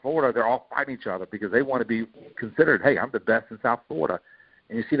South Florida. They're all fighting each other because they want to be considered, hey, I'm the best in South Florida.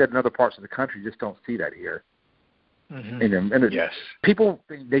 And you see that in other parts of the country. You just don't see that here. Mm-hmm. And yes. People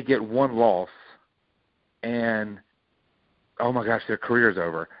think they get one loss and, oh my gosh, their career's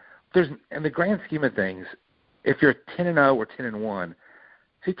over. In the grand scheme of things, if you're 10-0 or 10-1,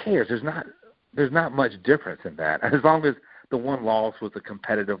 who cares? There's not much difference in that. As long as the one loss was a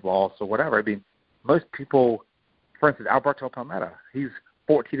competitive loss or whatever. I mean, most people, for instance, Alberto Palmetta, he's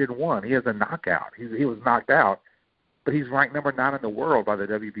 14-1. He has a knockout. He was knocked out, but he's ranked number 9 in the world by the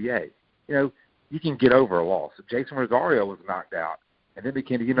WBA. You can get over a loss. Jason Rosario was knocked out and then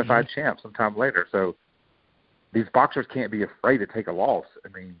became a unified champ sometime later. So these boxers can't be afraid to take a loss. I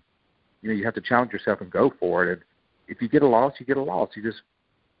mean, you have to challenge yourself and go for it. And if you get a loss, you get a loss. You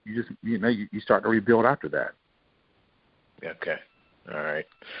start to rebuild after that. Okay. All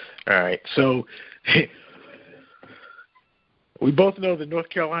right. So we both know the North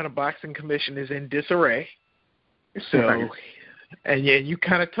Carolina Boxing Commission is in disarray. So, and you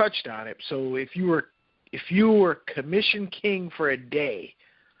kind of touched on it. So if you were commission king for a day,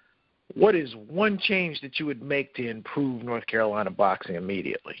 what is one change that you would make to improve North Carolina boxing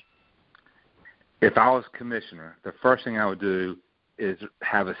immediately? If I was commissioner, the first thing I would do is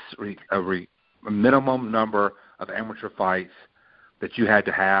have a minimum number of amateur fights that you had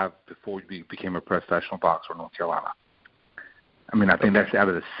to have before you became a professional boxer in North Carolina. I mean, I think that's out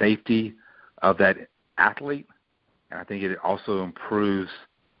of the safety of that athlete, and I think it also improves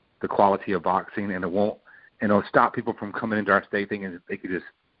the quality of boxing, and it'll stop people from coming into our state thinking that they could just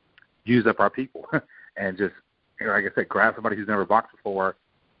use up our people and just, like I said, grab somebody who's never boxed before,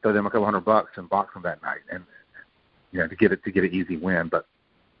 throw them a couple $100 and box them that night, and to get an easy win. But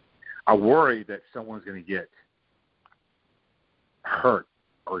I worry that someone's going to get hurt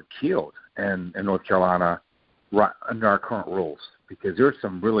or killed in North Carolina right under our current rules, because there's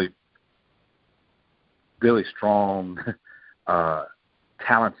some really, really strong,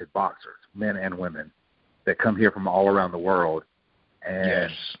 talented boxers, men and women, that come here from all around the world.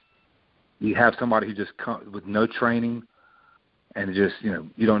 And you have somebody who just comes with no training, and just,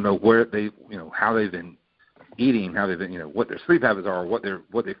 you don't know where how they've been eating, how they've been, what their sleep habits are, what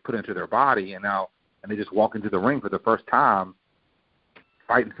they've put into their body, and they just walk into the ring for the first time,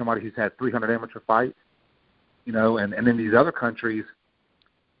 fighting somebody who's had 300 amateur fights, and in these other countries,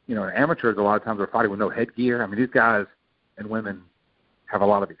 amateurs a lot of times are fighting with no headgear. I mean, these guys and women have a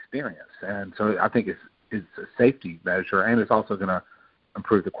lot of experience, and so I think it's a safety measure, and it's also going to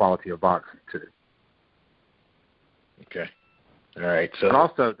improve the quality of boxing too. Okay. All right. So, but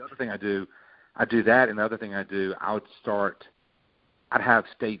also the other thing I do that, and the other thing I'd have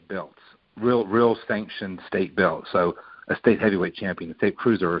state belts, real sanctioned state belts. So a state heavyweight champion, a state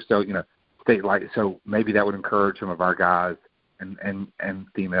cruiser, so state light. So maybe that would encourage some of our guys and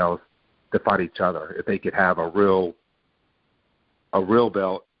females to fight each other. If they could have a real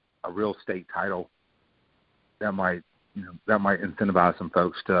belt, a real state title, that might incentivize some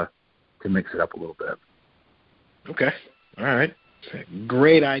folks to mix it up a little bit. Okay. All right.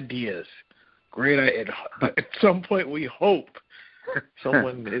 Great ideas. Great idea. But at some point, we hope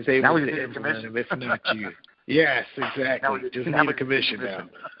someone is able to implement them, if not you. Yes, exactly. Just need a commission now.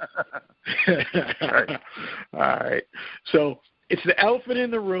 Right. All right. So it's the elephant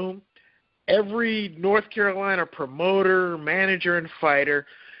in the room. Every North Carolina promoter, manager, and fighter,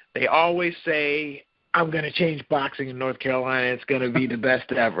 they always say, I'm going to change boxing in North Carolina. It's going to be the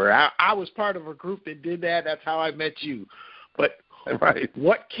best ever. I was part of a group that did that. That's how I met you. But right.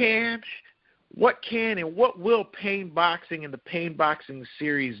 What can and what will Payne Boxing and the Payne Boxing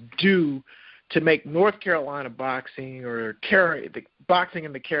Series do to make North Carolina boxing or the boxing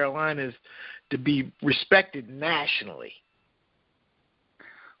in the Carolinas to be respected nationally?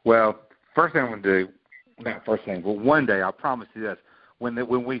 Well, first thing I'm going to do, not first thing, but one day, I promise you this,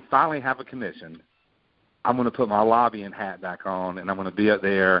 when we finally have a commission, I'm going to put my lobbying hat back on, and I'm going to be up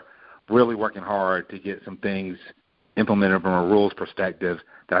there really working hard to get some things implemented from a rules perspective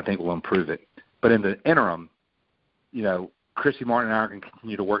that I think will improve it. But in the interim, Christy Martin and I are going to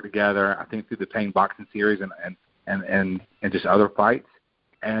continue to work together, I think, through the Payne Boxing Series and just other fights.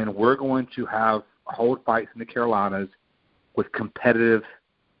 And we're going to hold fights in the Carolinas with competitive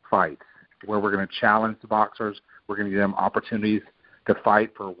fights where we're going to challenge the boxers. We're going to give them opportunities to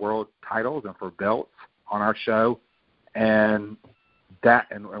fight for world titles and for belts on our show. And we're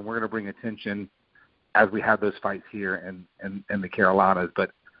going to bring attention as we have those fights here in the Carolinas.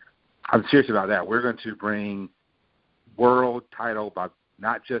 But I'm serious about that. We're going to bring world title by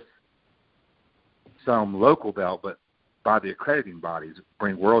not just some local belt, but by the accrediting bodies,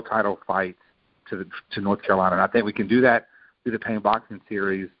 bring world title fights to North Carolina. And I think we can do that through the Payne Boxing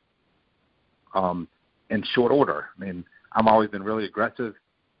Series in short order. I mean, I've always been really aggressive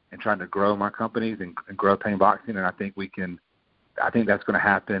in trying to grow my companies and grow Payne Boxing, and I think that's going to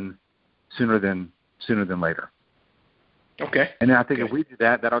happen sooner than later. Okay. And then I think if we do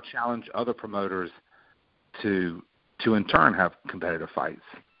that, that'll challenge other promoters to in turn have competitive fights.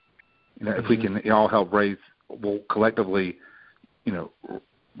 If we can all help we'll collectively,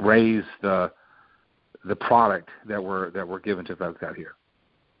 raise the product that we're giving to folks out here.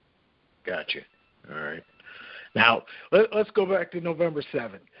 Gotcha. All right. Now let's go back to November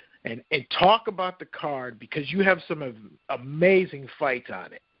 7th and talk about the card, because you have some amazing fights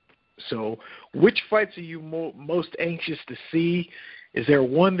on it. So which fights are you most anxious to see? Is there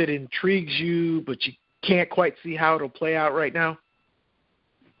one that intrigues you, but you can't quite see how it'll play out right now?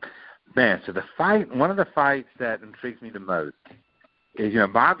 Man, so one of the fights that intrigues me the most is,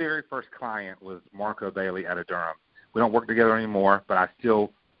 my very first client was Marco Bailey out of Durham. We don't work together anymore, but I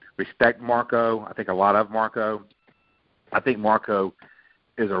still respect Marco. I think a lot of Marco. I think Marco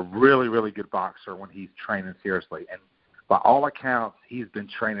is a really, really good boxer when he's training seriously. And by all accounts, he's been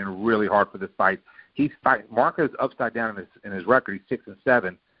training really hard for this fight. Marco's upside down in his record. He's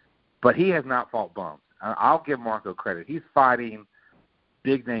 6-7, but he has not fought bums. I'll give Marco credit. He's fighting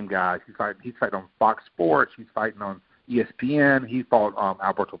big-name guys. He's fighting on Fox Sports. He's fighting on ESPN. He fought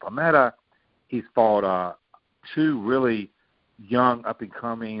Alberto Palmetta. He's fought two really young,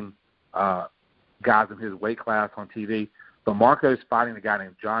 up-and-coming guys in his weight class on TV. But Marco's fighting a guy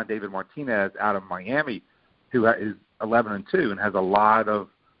named John David Martinez out of Miami, who is 11-2 and has a lot of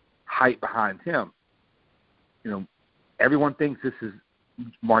hype behind him. Everyone thinks this is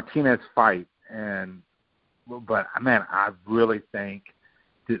Martinez's fight, but man, I really think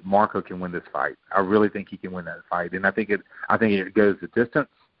that Marco can win this fight. I really think he can win that fight, and I think it goes the distance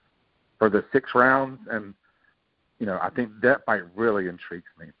for the 6 rounds, and I think that fight really intrigues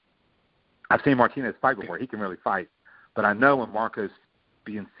me. I've seen Martinez fight before; he can really fight, but I know when Marco's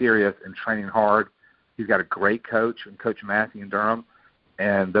being serious and training hard, he's got a great coach, and Coach Massey in Durham,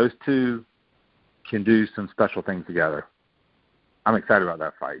 and those two can do some special things together. I'm excited about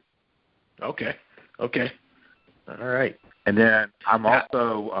that fight. Okay. All right. And then I'm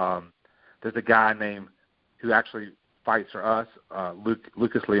also there's a guy named who actually fights for us,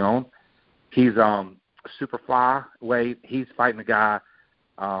 Lucas Leon. He's super flyweight. He's fighting a guy,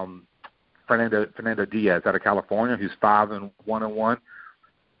 Fernando Diaz out of California, who's 5-1-1.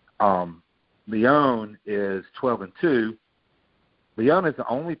 Leon is 12-2. Leon is the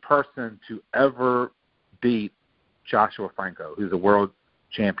only person to ever beat Joshua Franco, who's a world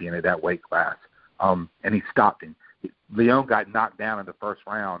champion at that weight class, and he stopped him. Leon got knocked down in the first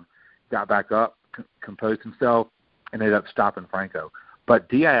round, got back up, composed himself, and ended up stopping Franco. But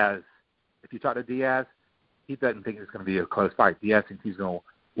Diaz, if you talk to Diaz, he doesn't think it's going to be a close fight. Diaz thinks he's going to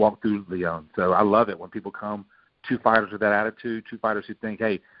walk through Leon. So I love it when people come, two fighters with that attitude, two fighters who think,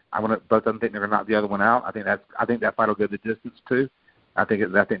 hey, both of them think they're going to knock the other one out. I think that fight will go the distance too. I think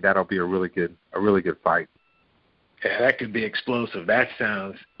that'll be a really good fight. Yeah, that could be explosive. That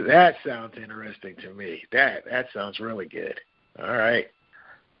sounds interesting to me. That sounds really good. All right.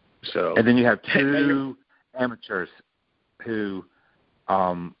 So, and then you have two amateurs who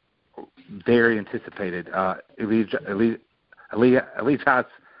very anticipated. Elias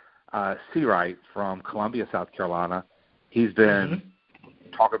Seawright from Columbia, South Carolina. He's been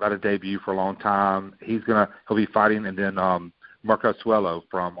talking about a debut for a long time. He'll be fighting, and then Marco Suelo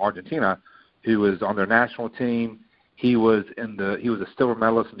from Argentina, who was on their national team. He was a silver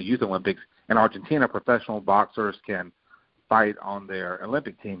medalist in the Youth Olympics. In Argentina, professional boxers can fight on their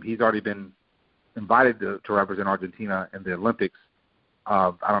Olympic team. He's already been invited to represent Argentina in the Olympics.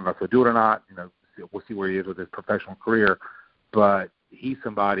 I don't know if he'll do it or not. We'll see where he is with his professional career. But he's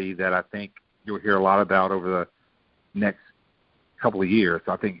somebody that I think you'll hear a lot about over the next couple of years.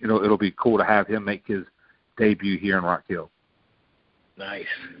 So I think it'll be cool to have him make his debut here in Rock Hill. Nice.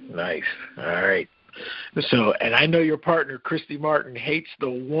 All right. So, and I know your partner, Christy Martin, hates the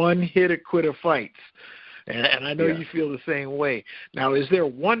one-hit quitter fights. And I know you feel the same way. Now, is there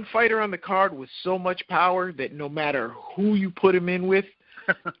one fighter on the card with so much power that no matter who you put him in with,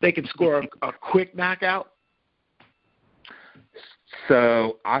 they can score a quick knockout?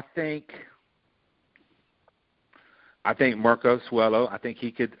 So I think Marco Suelo. I think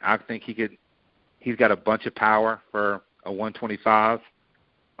he could. He's got a bunch of power for a 125.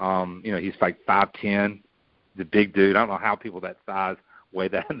 He's like 5'10". The big dude. I don't know how people that size weigh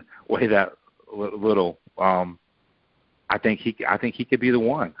that little. I think he could be the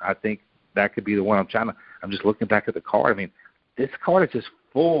one. I think that could be the one. I'm just looking back at the card. I mean, this card is just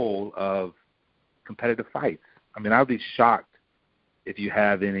full of competitive fights. I mean, I would be shocked if you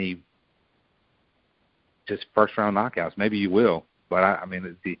have any just first round knockouts. Maybe you will, but I mean,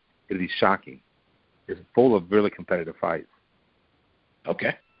 it'd be shocking. It's full of really competitive fights.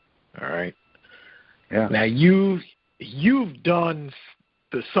 Okay. All right. Yeah. Now you've done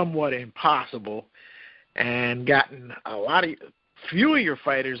the somewhat impossible and gotten few of your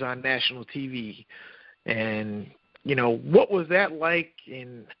fighters on national TV. And what was that like,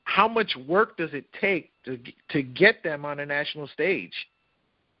 and how much work does it take to get them on a national stage?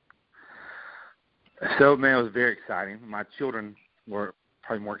 So, man, it was very exciting. My children were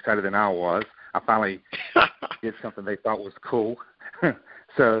probably more excited than I was. I finally did something they thought was cool.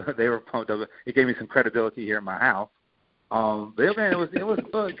 So they were pumped up. It gave me some credibility here in my house. But man, it was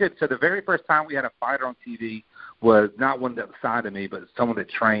really good. So the very first time we had a fighter on TV was not one that was signed to me, but someone that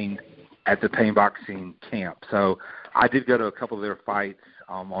trained at the Payne Boxing camp. So I did go to a couple of their fights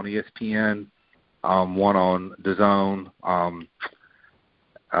on ESPN, one on DAZN,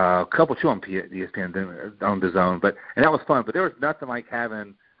 two on ESPN, then on DAZN. And that was fun. But there was nothing like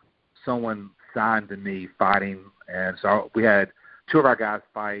having someone signed to me fighting. And so we had two of our guys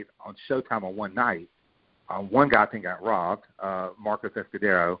fight on Showtime on one night. One guy I think got robbed, Marcos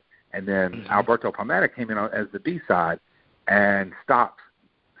Escudero, and then Alberto Palmetta came in as the B-side and stopped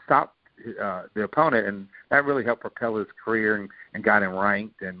the opponent, and that really helped propel his career and got him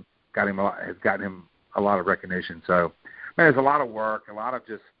ranked and has gotten him a lot of recognition. So, man, there's a lot of work, a lot of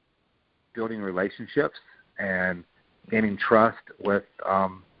just building relationships and gaining trust with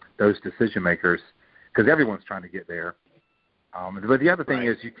those decision makers, because everyone's trying to get there. But the other thing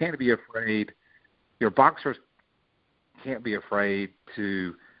is you can't be afraid. Your boxers can't be afraid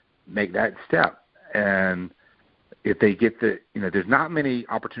to make that step. And if they get there's not many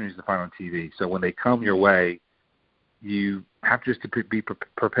opportunities to fight on TV. So when they come your way, you have just to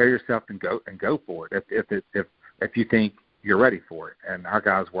prepare yourself and go for it. If you think you're ready for it, and our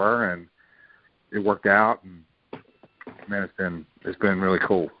guys were, and it worked out. And man, it's been really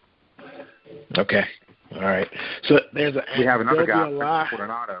cool. Okay, all right. So we have another guy, Frankie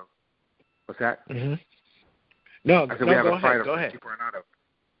Coronado. What's that? Mm-hmm. No, we have go a fighter, go ahead. Frankie Coronado,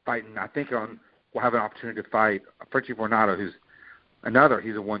 fighting. I think we'll have an opportunity to fight Frankie Coronado, he's a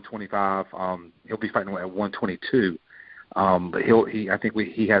 125. He'll be fighting at 122. But I think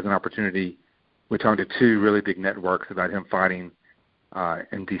he has an opportunity. We're talking to two really big networks about him fighting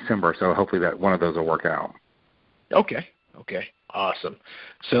in December. So hopefully that one of those will work out. Okay. Awesome.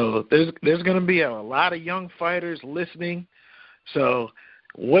 So there's going to be a lot of young fighters listening. So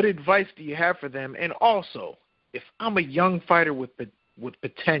what advice do you have for them? And also, if I'm a young fighter with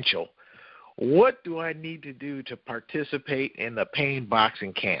potential, what do I need to do to participate in the Payne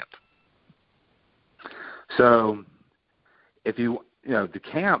Boxing camp? So if the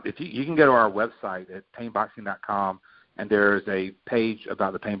camp, you can go to our website at payneboxing.com, and there's a page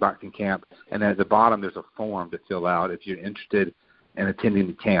about the Payne Boxing camp, and at the bottom there's a form to fill out if you're interested in attending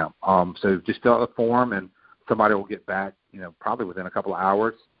the camp. So just fill out the form, and somebody will get back, probably within a couple of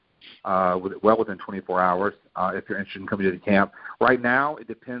hours, well within 24 hours if you're interested in coming to the camp. Right now, it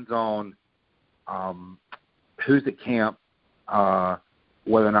depends on who's at camp,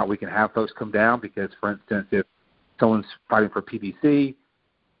 whether or not we can have folks come down because, for instance, if someone's fighting for PBC,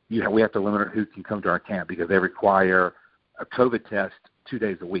 we have to limit who can come to our camp because they require a COVID test 2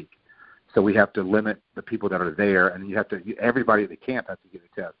 days a week. So we have to limit the people that are there, and everybody at the camp has to get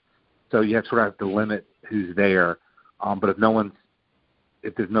a test. So you have to limit who's there. But if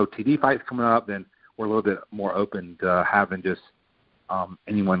there's no TD fights coming up, then we're a little bit more open to having just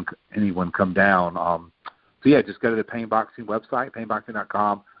anyone come down. So yeah, just go to the Payne Boxing website,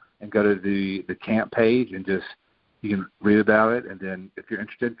 payneboxing.com, and go to the camp page, and you can read about it. And then if you're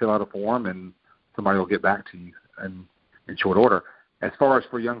interested, fill out a form, and somebody will get back to you in short order. As far as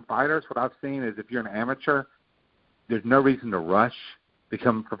for young fighters, what I've seen is if you're an amateur, there's no reason to rush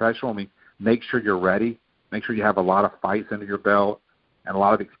become professional. I mean, make sure you're ready. Make sure you have a lot of fights under your belt and a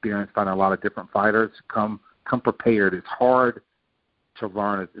lot of experience fighting a lot of different fighters. Come prepared. It's hard to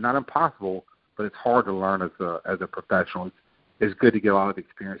learn. It's not impossible, but it's hard to learn as a professional. It's good to get a lot of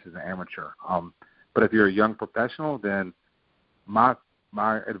experience as an amateur. But if you're a young professional, then my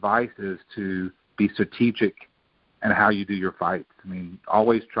advice is to be strategic in how you do your fights. I mean,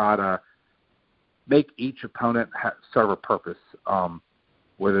 always try to make each opponent serve a purpose.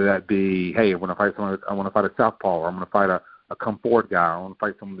 Whether that be, hey, I want to fight someone, I want to fight a southpaw, or I'm going to fight a come forward guy, or I want to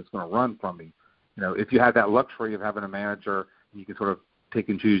fight someone that's going to run from me. If you have that luxury of having a manager, you can sort of pick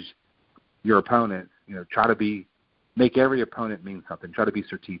and choose your opponent. Try to make every opponent mean something. Try to be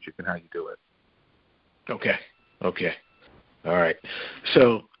strategic in how you do it. Okay. All right.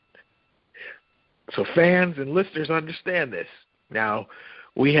 So fans and listeners understand this. Now,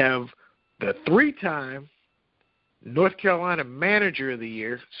 we have the 3-time North Carolina Manager of the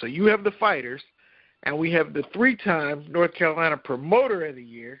Year. So you have the fighters, and we have the 3-time North Carolina Promoter of the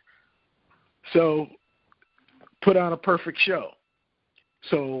Year. So put on a perfect show.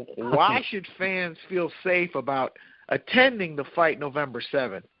 So why should fans feel safe about attending the fight November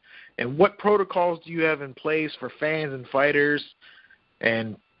 7th? And what protocols do you have in place for fans and fighters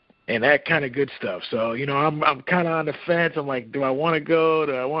and that kind of good stuff? So, I'm kind of on the fence. I'm like, do I want to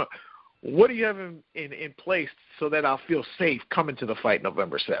go? What do you have in place so that I'll feel safe coming to the fight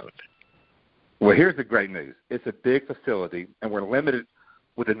November 7th? Well, here's the great news. It's a big facility, and we're limited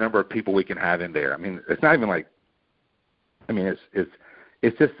with the number of people we can have in there. I mean, it's not even like – I mean,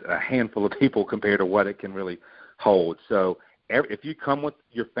 it's just a handful of people compared to what it can really hold. So if you come with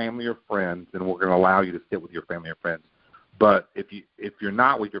your family or friends, then we're going to allow you to sit with your family or friends. But if you're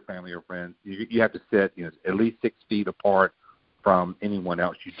not with your family or friends, you have to sit at least 6 feet apart from anyone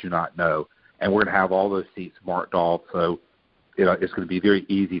else you do not know. And we're going to have all those seats marked off, so it's going to be very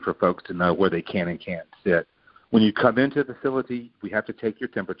easy for folks to know where they can and can't sit. When you come into the facility, we have to take your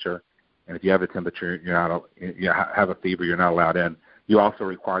temperature, and if you have a temperature, you have a fever, you're not allowed in. You're also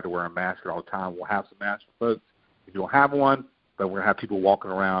required to wear a mask at all times. We'll have some masks for folks if you don't have one, but we're going to have people walking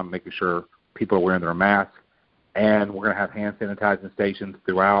around making sure people are wearing their masks. And we're going to have hand sanitizing stations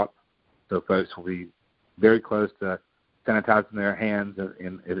throughout, so folks will be very close to sanitizing their hands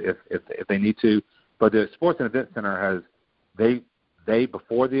if they need to. But the Sports and Event Center has they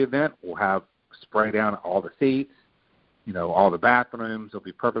before the event will have spray down all the seats, all the bathrooms. They'll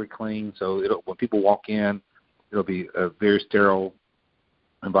be perfectly clean. So when people walk in, it'll be a very sterile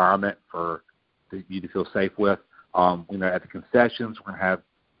environment for you to feel safe with. At the concessions, we're going to have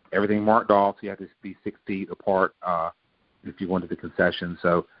everything marked off. So you have to be 6 feet apart if you go into the concession.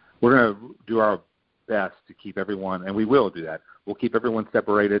 So we're going to do our best to keep everyone, and we will do that. We'll keep everyone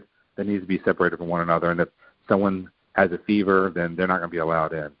separated that needs to be separated from one another. And if someone has a fever, then they're not going to be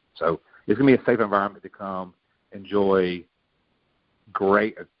allowed in. So it's going to be a safe environment to come enjoy a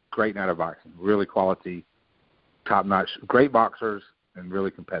great night of boxing, really quality, top-notch, great boxers, and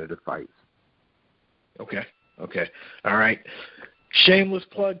really competitive fights. Okay. All right. Shameless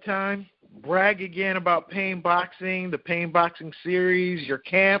plug time. Brag again about Payne Boxing, the Payne Boxing Series, your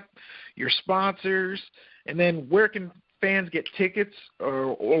camp, your sponsors, and then where can fans get tickets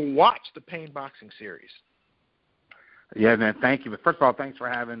or watch the Payne Boxing Series? Yeah, man, thank you. But first of all, thanks for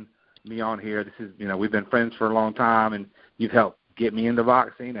having me on here. This is, we've been friends for a long time, and you've helped get me into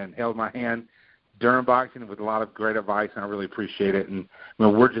boxing and held my hand during boxing with a lot of great advice, and I really appreciate it. And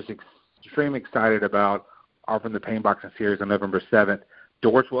we're just extremely excited about offering the Payne Boxing Series on November 7th.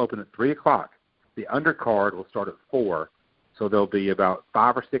 Doors will open at 3 o'clock. The undercard will start at 4, so there'll be about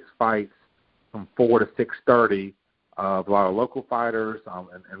 5 or 6 fights from 4 to 6:30 of a lot of local fighters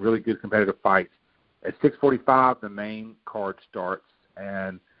and really good competitive fights. At 6:45, the main card starts,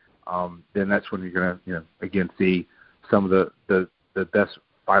 and then that's when you're going to, again, see some of the best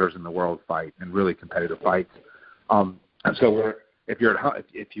fighters in the world fight, and really competitive fights. And so if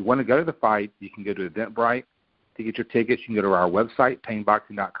you want to go to the fight, you can go to Eventbrite to get your tickets. You can go to our website,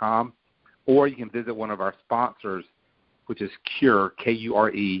 PayneBoxing.com, or you can visit one of our sponsors, which is Cure,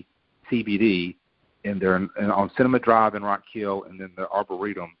 K-U-R-E, CBD, and they're on Cinema Drive in Rock Hill, and then the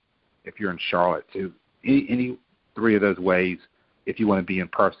Arboretum if you're in Charlotte. So any three of those ways if you want to be in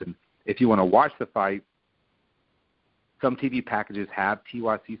person. If you want to watch the fight, some TV packages have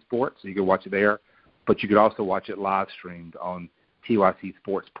TYC Sports, so you can watch it there, but you could also watch it live streamed on TYC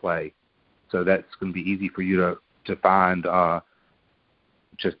Sports Play. So that's going to be easy for you to find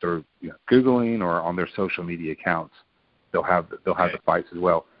just through Googling or on their social media accounts. They'll have the fights as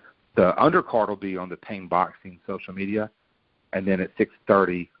well. The undercard will be on the Payne Boxing social media, and then at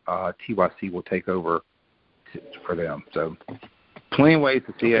 6:30, TYC will take over for them. So plenty of ways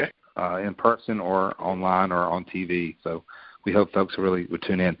to see it in person or online or on TV. So we hope folks really would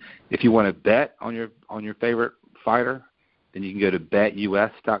tune in. If you want to bet on your favorite fighter, then you can go to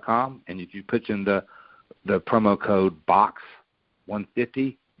betus.com, and if you put in the promo code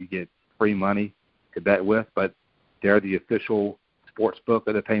BOX150, you get free money to bet with. But they're the official sports book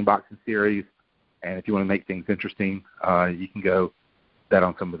of the Payne Boxing Series, and if you want to make things interesting, you can go bet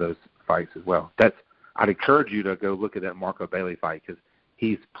on some of those fights as well. I'd encourage you to go look at that Marco Bailey fight because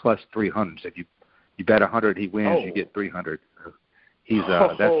he's plus 300. So if you bet 100, he wins, you get 300. So he's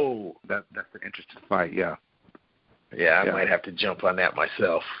that's an interesting fight. Yeah. Yeah, I might have to jump on that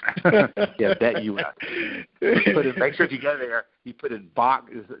myself. Yeah, bet you. Make sure if you go there, you put in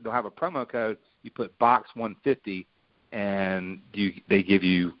box. They'll have a promo code. You put box150, and they give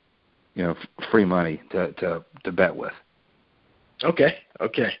you, free money to bet with. Okay.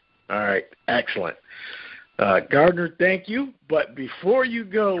 All right. Excellent. Gardner, thank you. But before you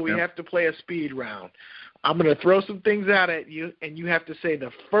go, we have to play a speed round. I'm going to throw some things out at you, and you have to say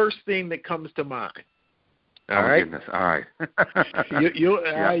the first thing that comes to mind. All right. Goodness. All right.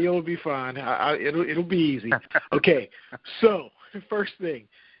 You'll be fine. It'll be easy. Okay. So first thing,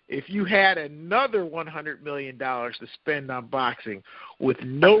 if you had another $100 million to spend on boxing with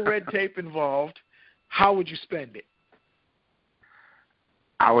no red tape involved, how would you spend it?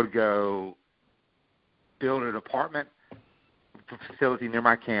 I would go build an apartment facility near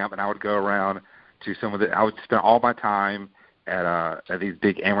my camp, and I would go around to I would spend all my time at these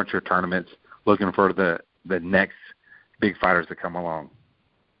big amateur tournaments looking for the next big fighters to come along.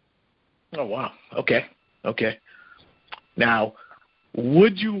 Oh, wow. Okay. Now,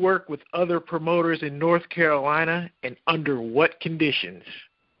 would you work with other promoters in North Carolina, and under what conditions?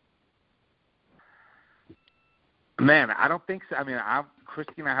 Man, I don't think so. I mean,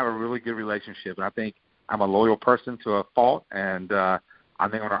 Christy and I have a really good relationship, and I think I'm a loyal person to a fault, and I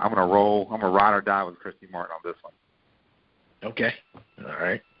think I'm going to roll. I'm going to ride or die with Christy Martin on this one. Okay. All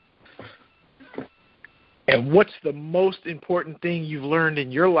right. And what's the most important thing you've learned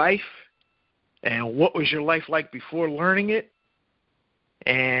in your life? And what was your life like before learning it?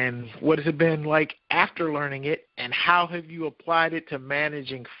 And what has it been like after learning it? And how have you applied it to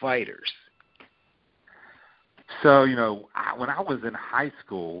managing fighters? So, when I was in high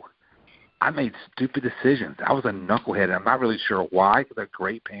school, I made stupid decisions. I was a knucklehead, and I'm not really sure why, because I had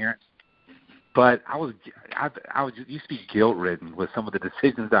great parents. But I used to be guilt-ridden with some of the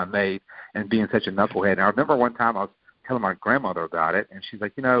decisions I made and being such a knucklehead. And I remember one time I was telling my grandmother about it, and she's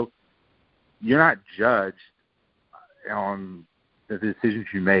like, you're not judged on the decisions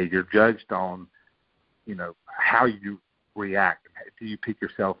you made. You're judged on, how you react. Do you pick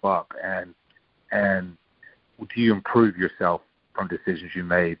yourself up, and do you improve yourself from decisions you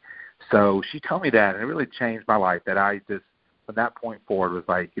made? So she told me that, and it really changed my life. That I just, from that point forward, was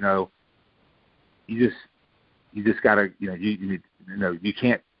like, you just gotta, you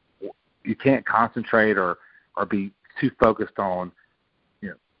can't concentrate or be too focused on,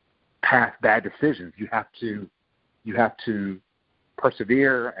 past bad decisions. You have to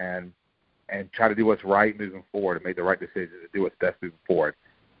persevere and try to do what's right moving forward and make the right decisions and do what's best moving forward.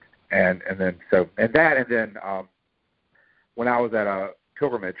 And then when I was at a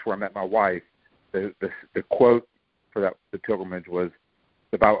pilgrimage where I met my wife, the quote for the pilgrimage was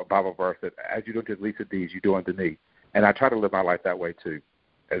the Bible verse that, as you do unto the least of these, you do unto me. And I try to live my life that way too,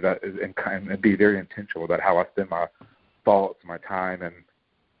 and be very intentional about how I spend my thoughts, my time, and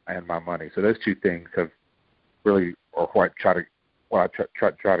my money. So those two things have really are what I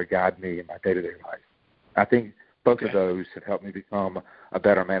try to guide me in my day-to-day life. I think both of those have helped me become a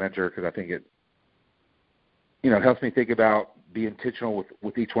better manager, because I think it helps me think about, be intentional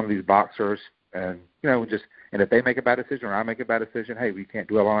with each one of these boxers, and and if they make a bad decision or I make a bad decision, hey, we can't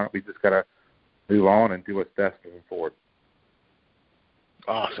dwell on it. We just got to move on and do what's best moving forward.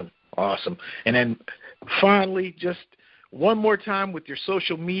 Awesome. And then finally, just one more time with your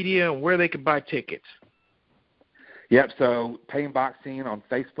social media and where they can buy tickets. Yep. So Payne Boxing on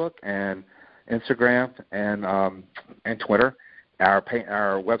Facebook and Instagram and Twitter. Our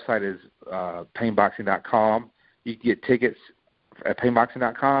website is payneboxing.com. You can get tickets at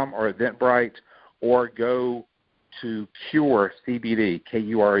payneboxing.com or Eventbrite, or go to Cure CBD,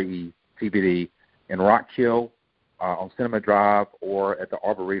 K-U-R-E CBD, in Rock Hill on Cinema Drive, or at the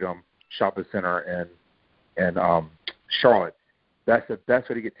Arboretum Shopping Center in Charlotte. That's the best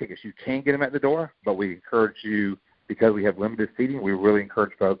way to get tickets. You can get them at the door, but we encourage you, because we have limited seating, we really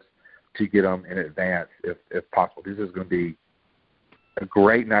encourage folks to get them in advance if possible. This is going to be a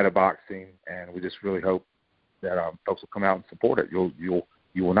great night of boxing, and we just really hope that folks will come out and support it. You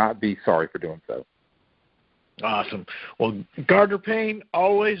will not be sorry for doing so. Awesome. Well, Gardner Payne,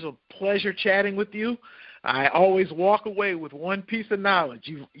 always a pleasure chatting with you. I always walk away with one piece of knowledge.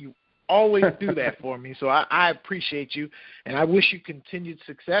 You always do that for me, so I appreciate you, and I wish you continued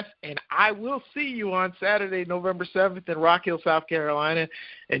success. And I will see you on Saturday, November 7th in Rock Hill, South Carolina,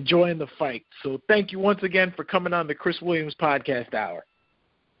 enjoying the fight. So thank you once again for coming on the Chris Williams Podcast Hour.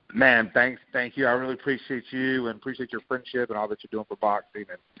 Man, thank you. I really appreciate you and appreciate your friendship and all that you're doing for boxing.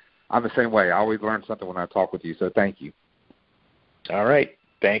 And I'm the same way. I always learn something when I talk with you, so thank you. All right.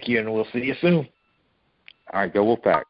 Thank you, and we'll see you soon. All right, go Wolfpack.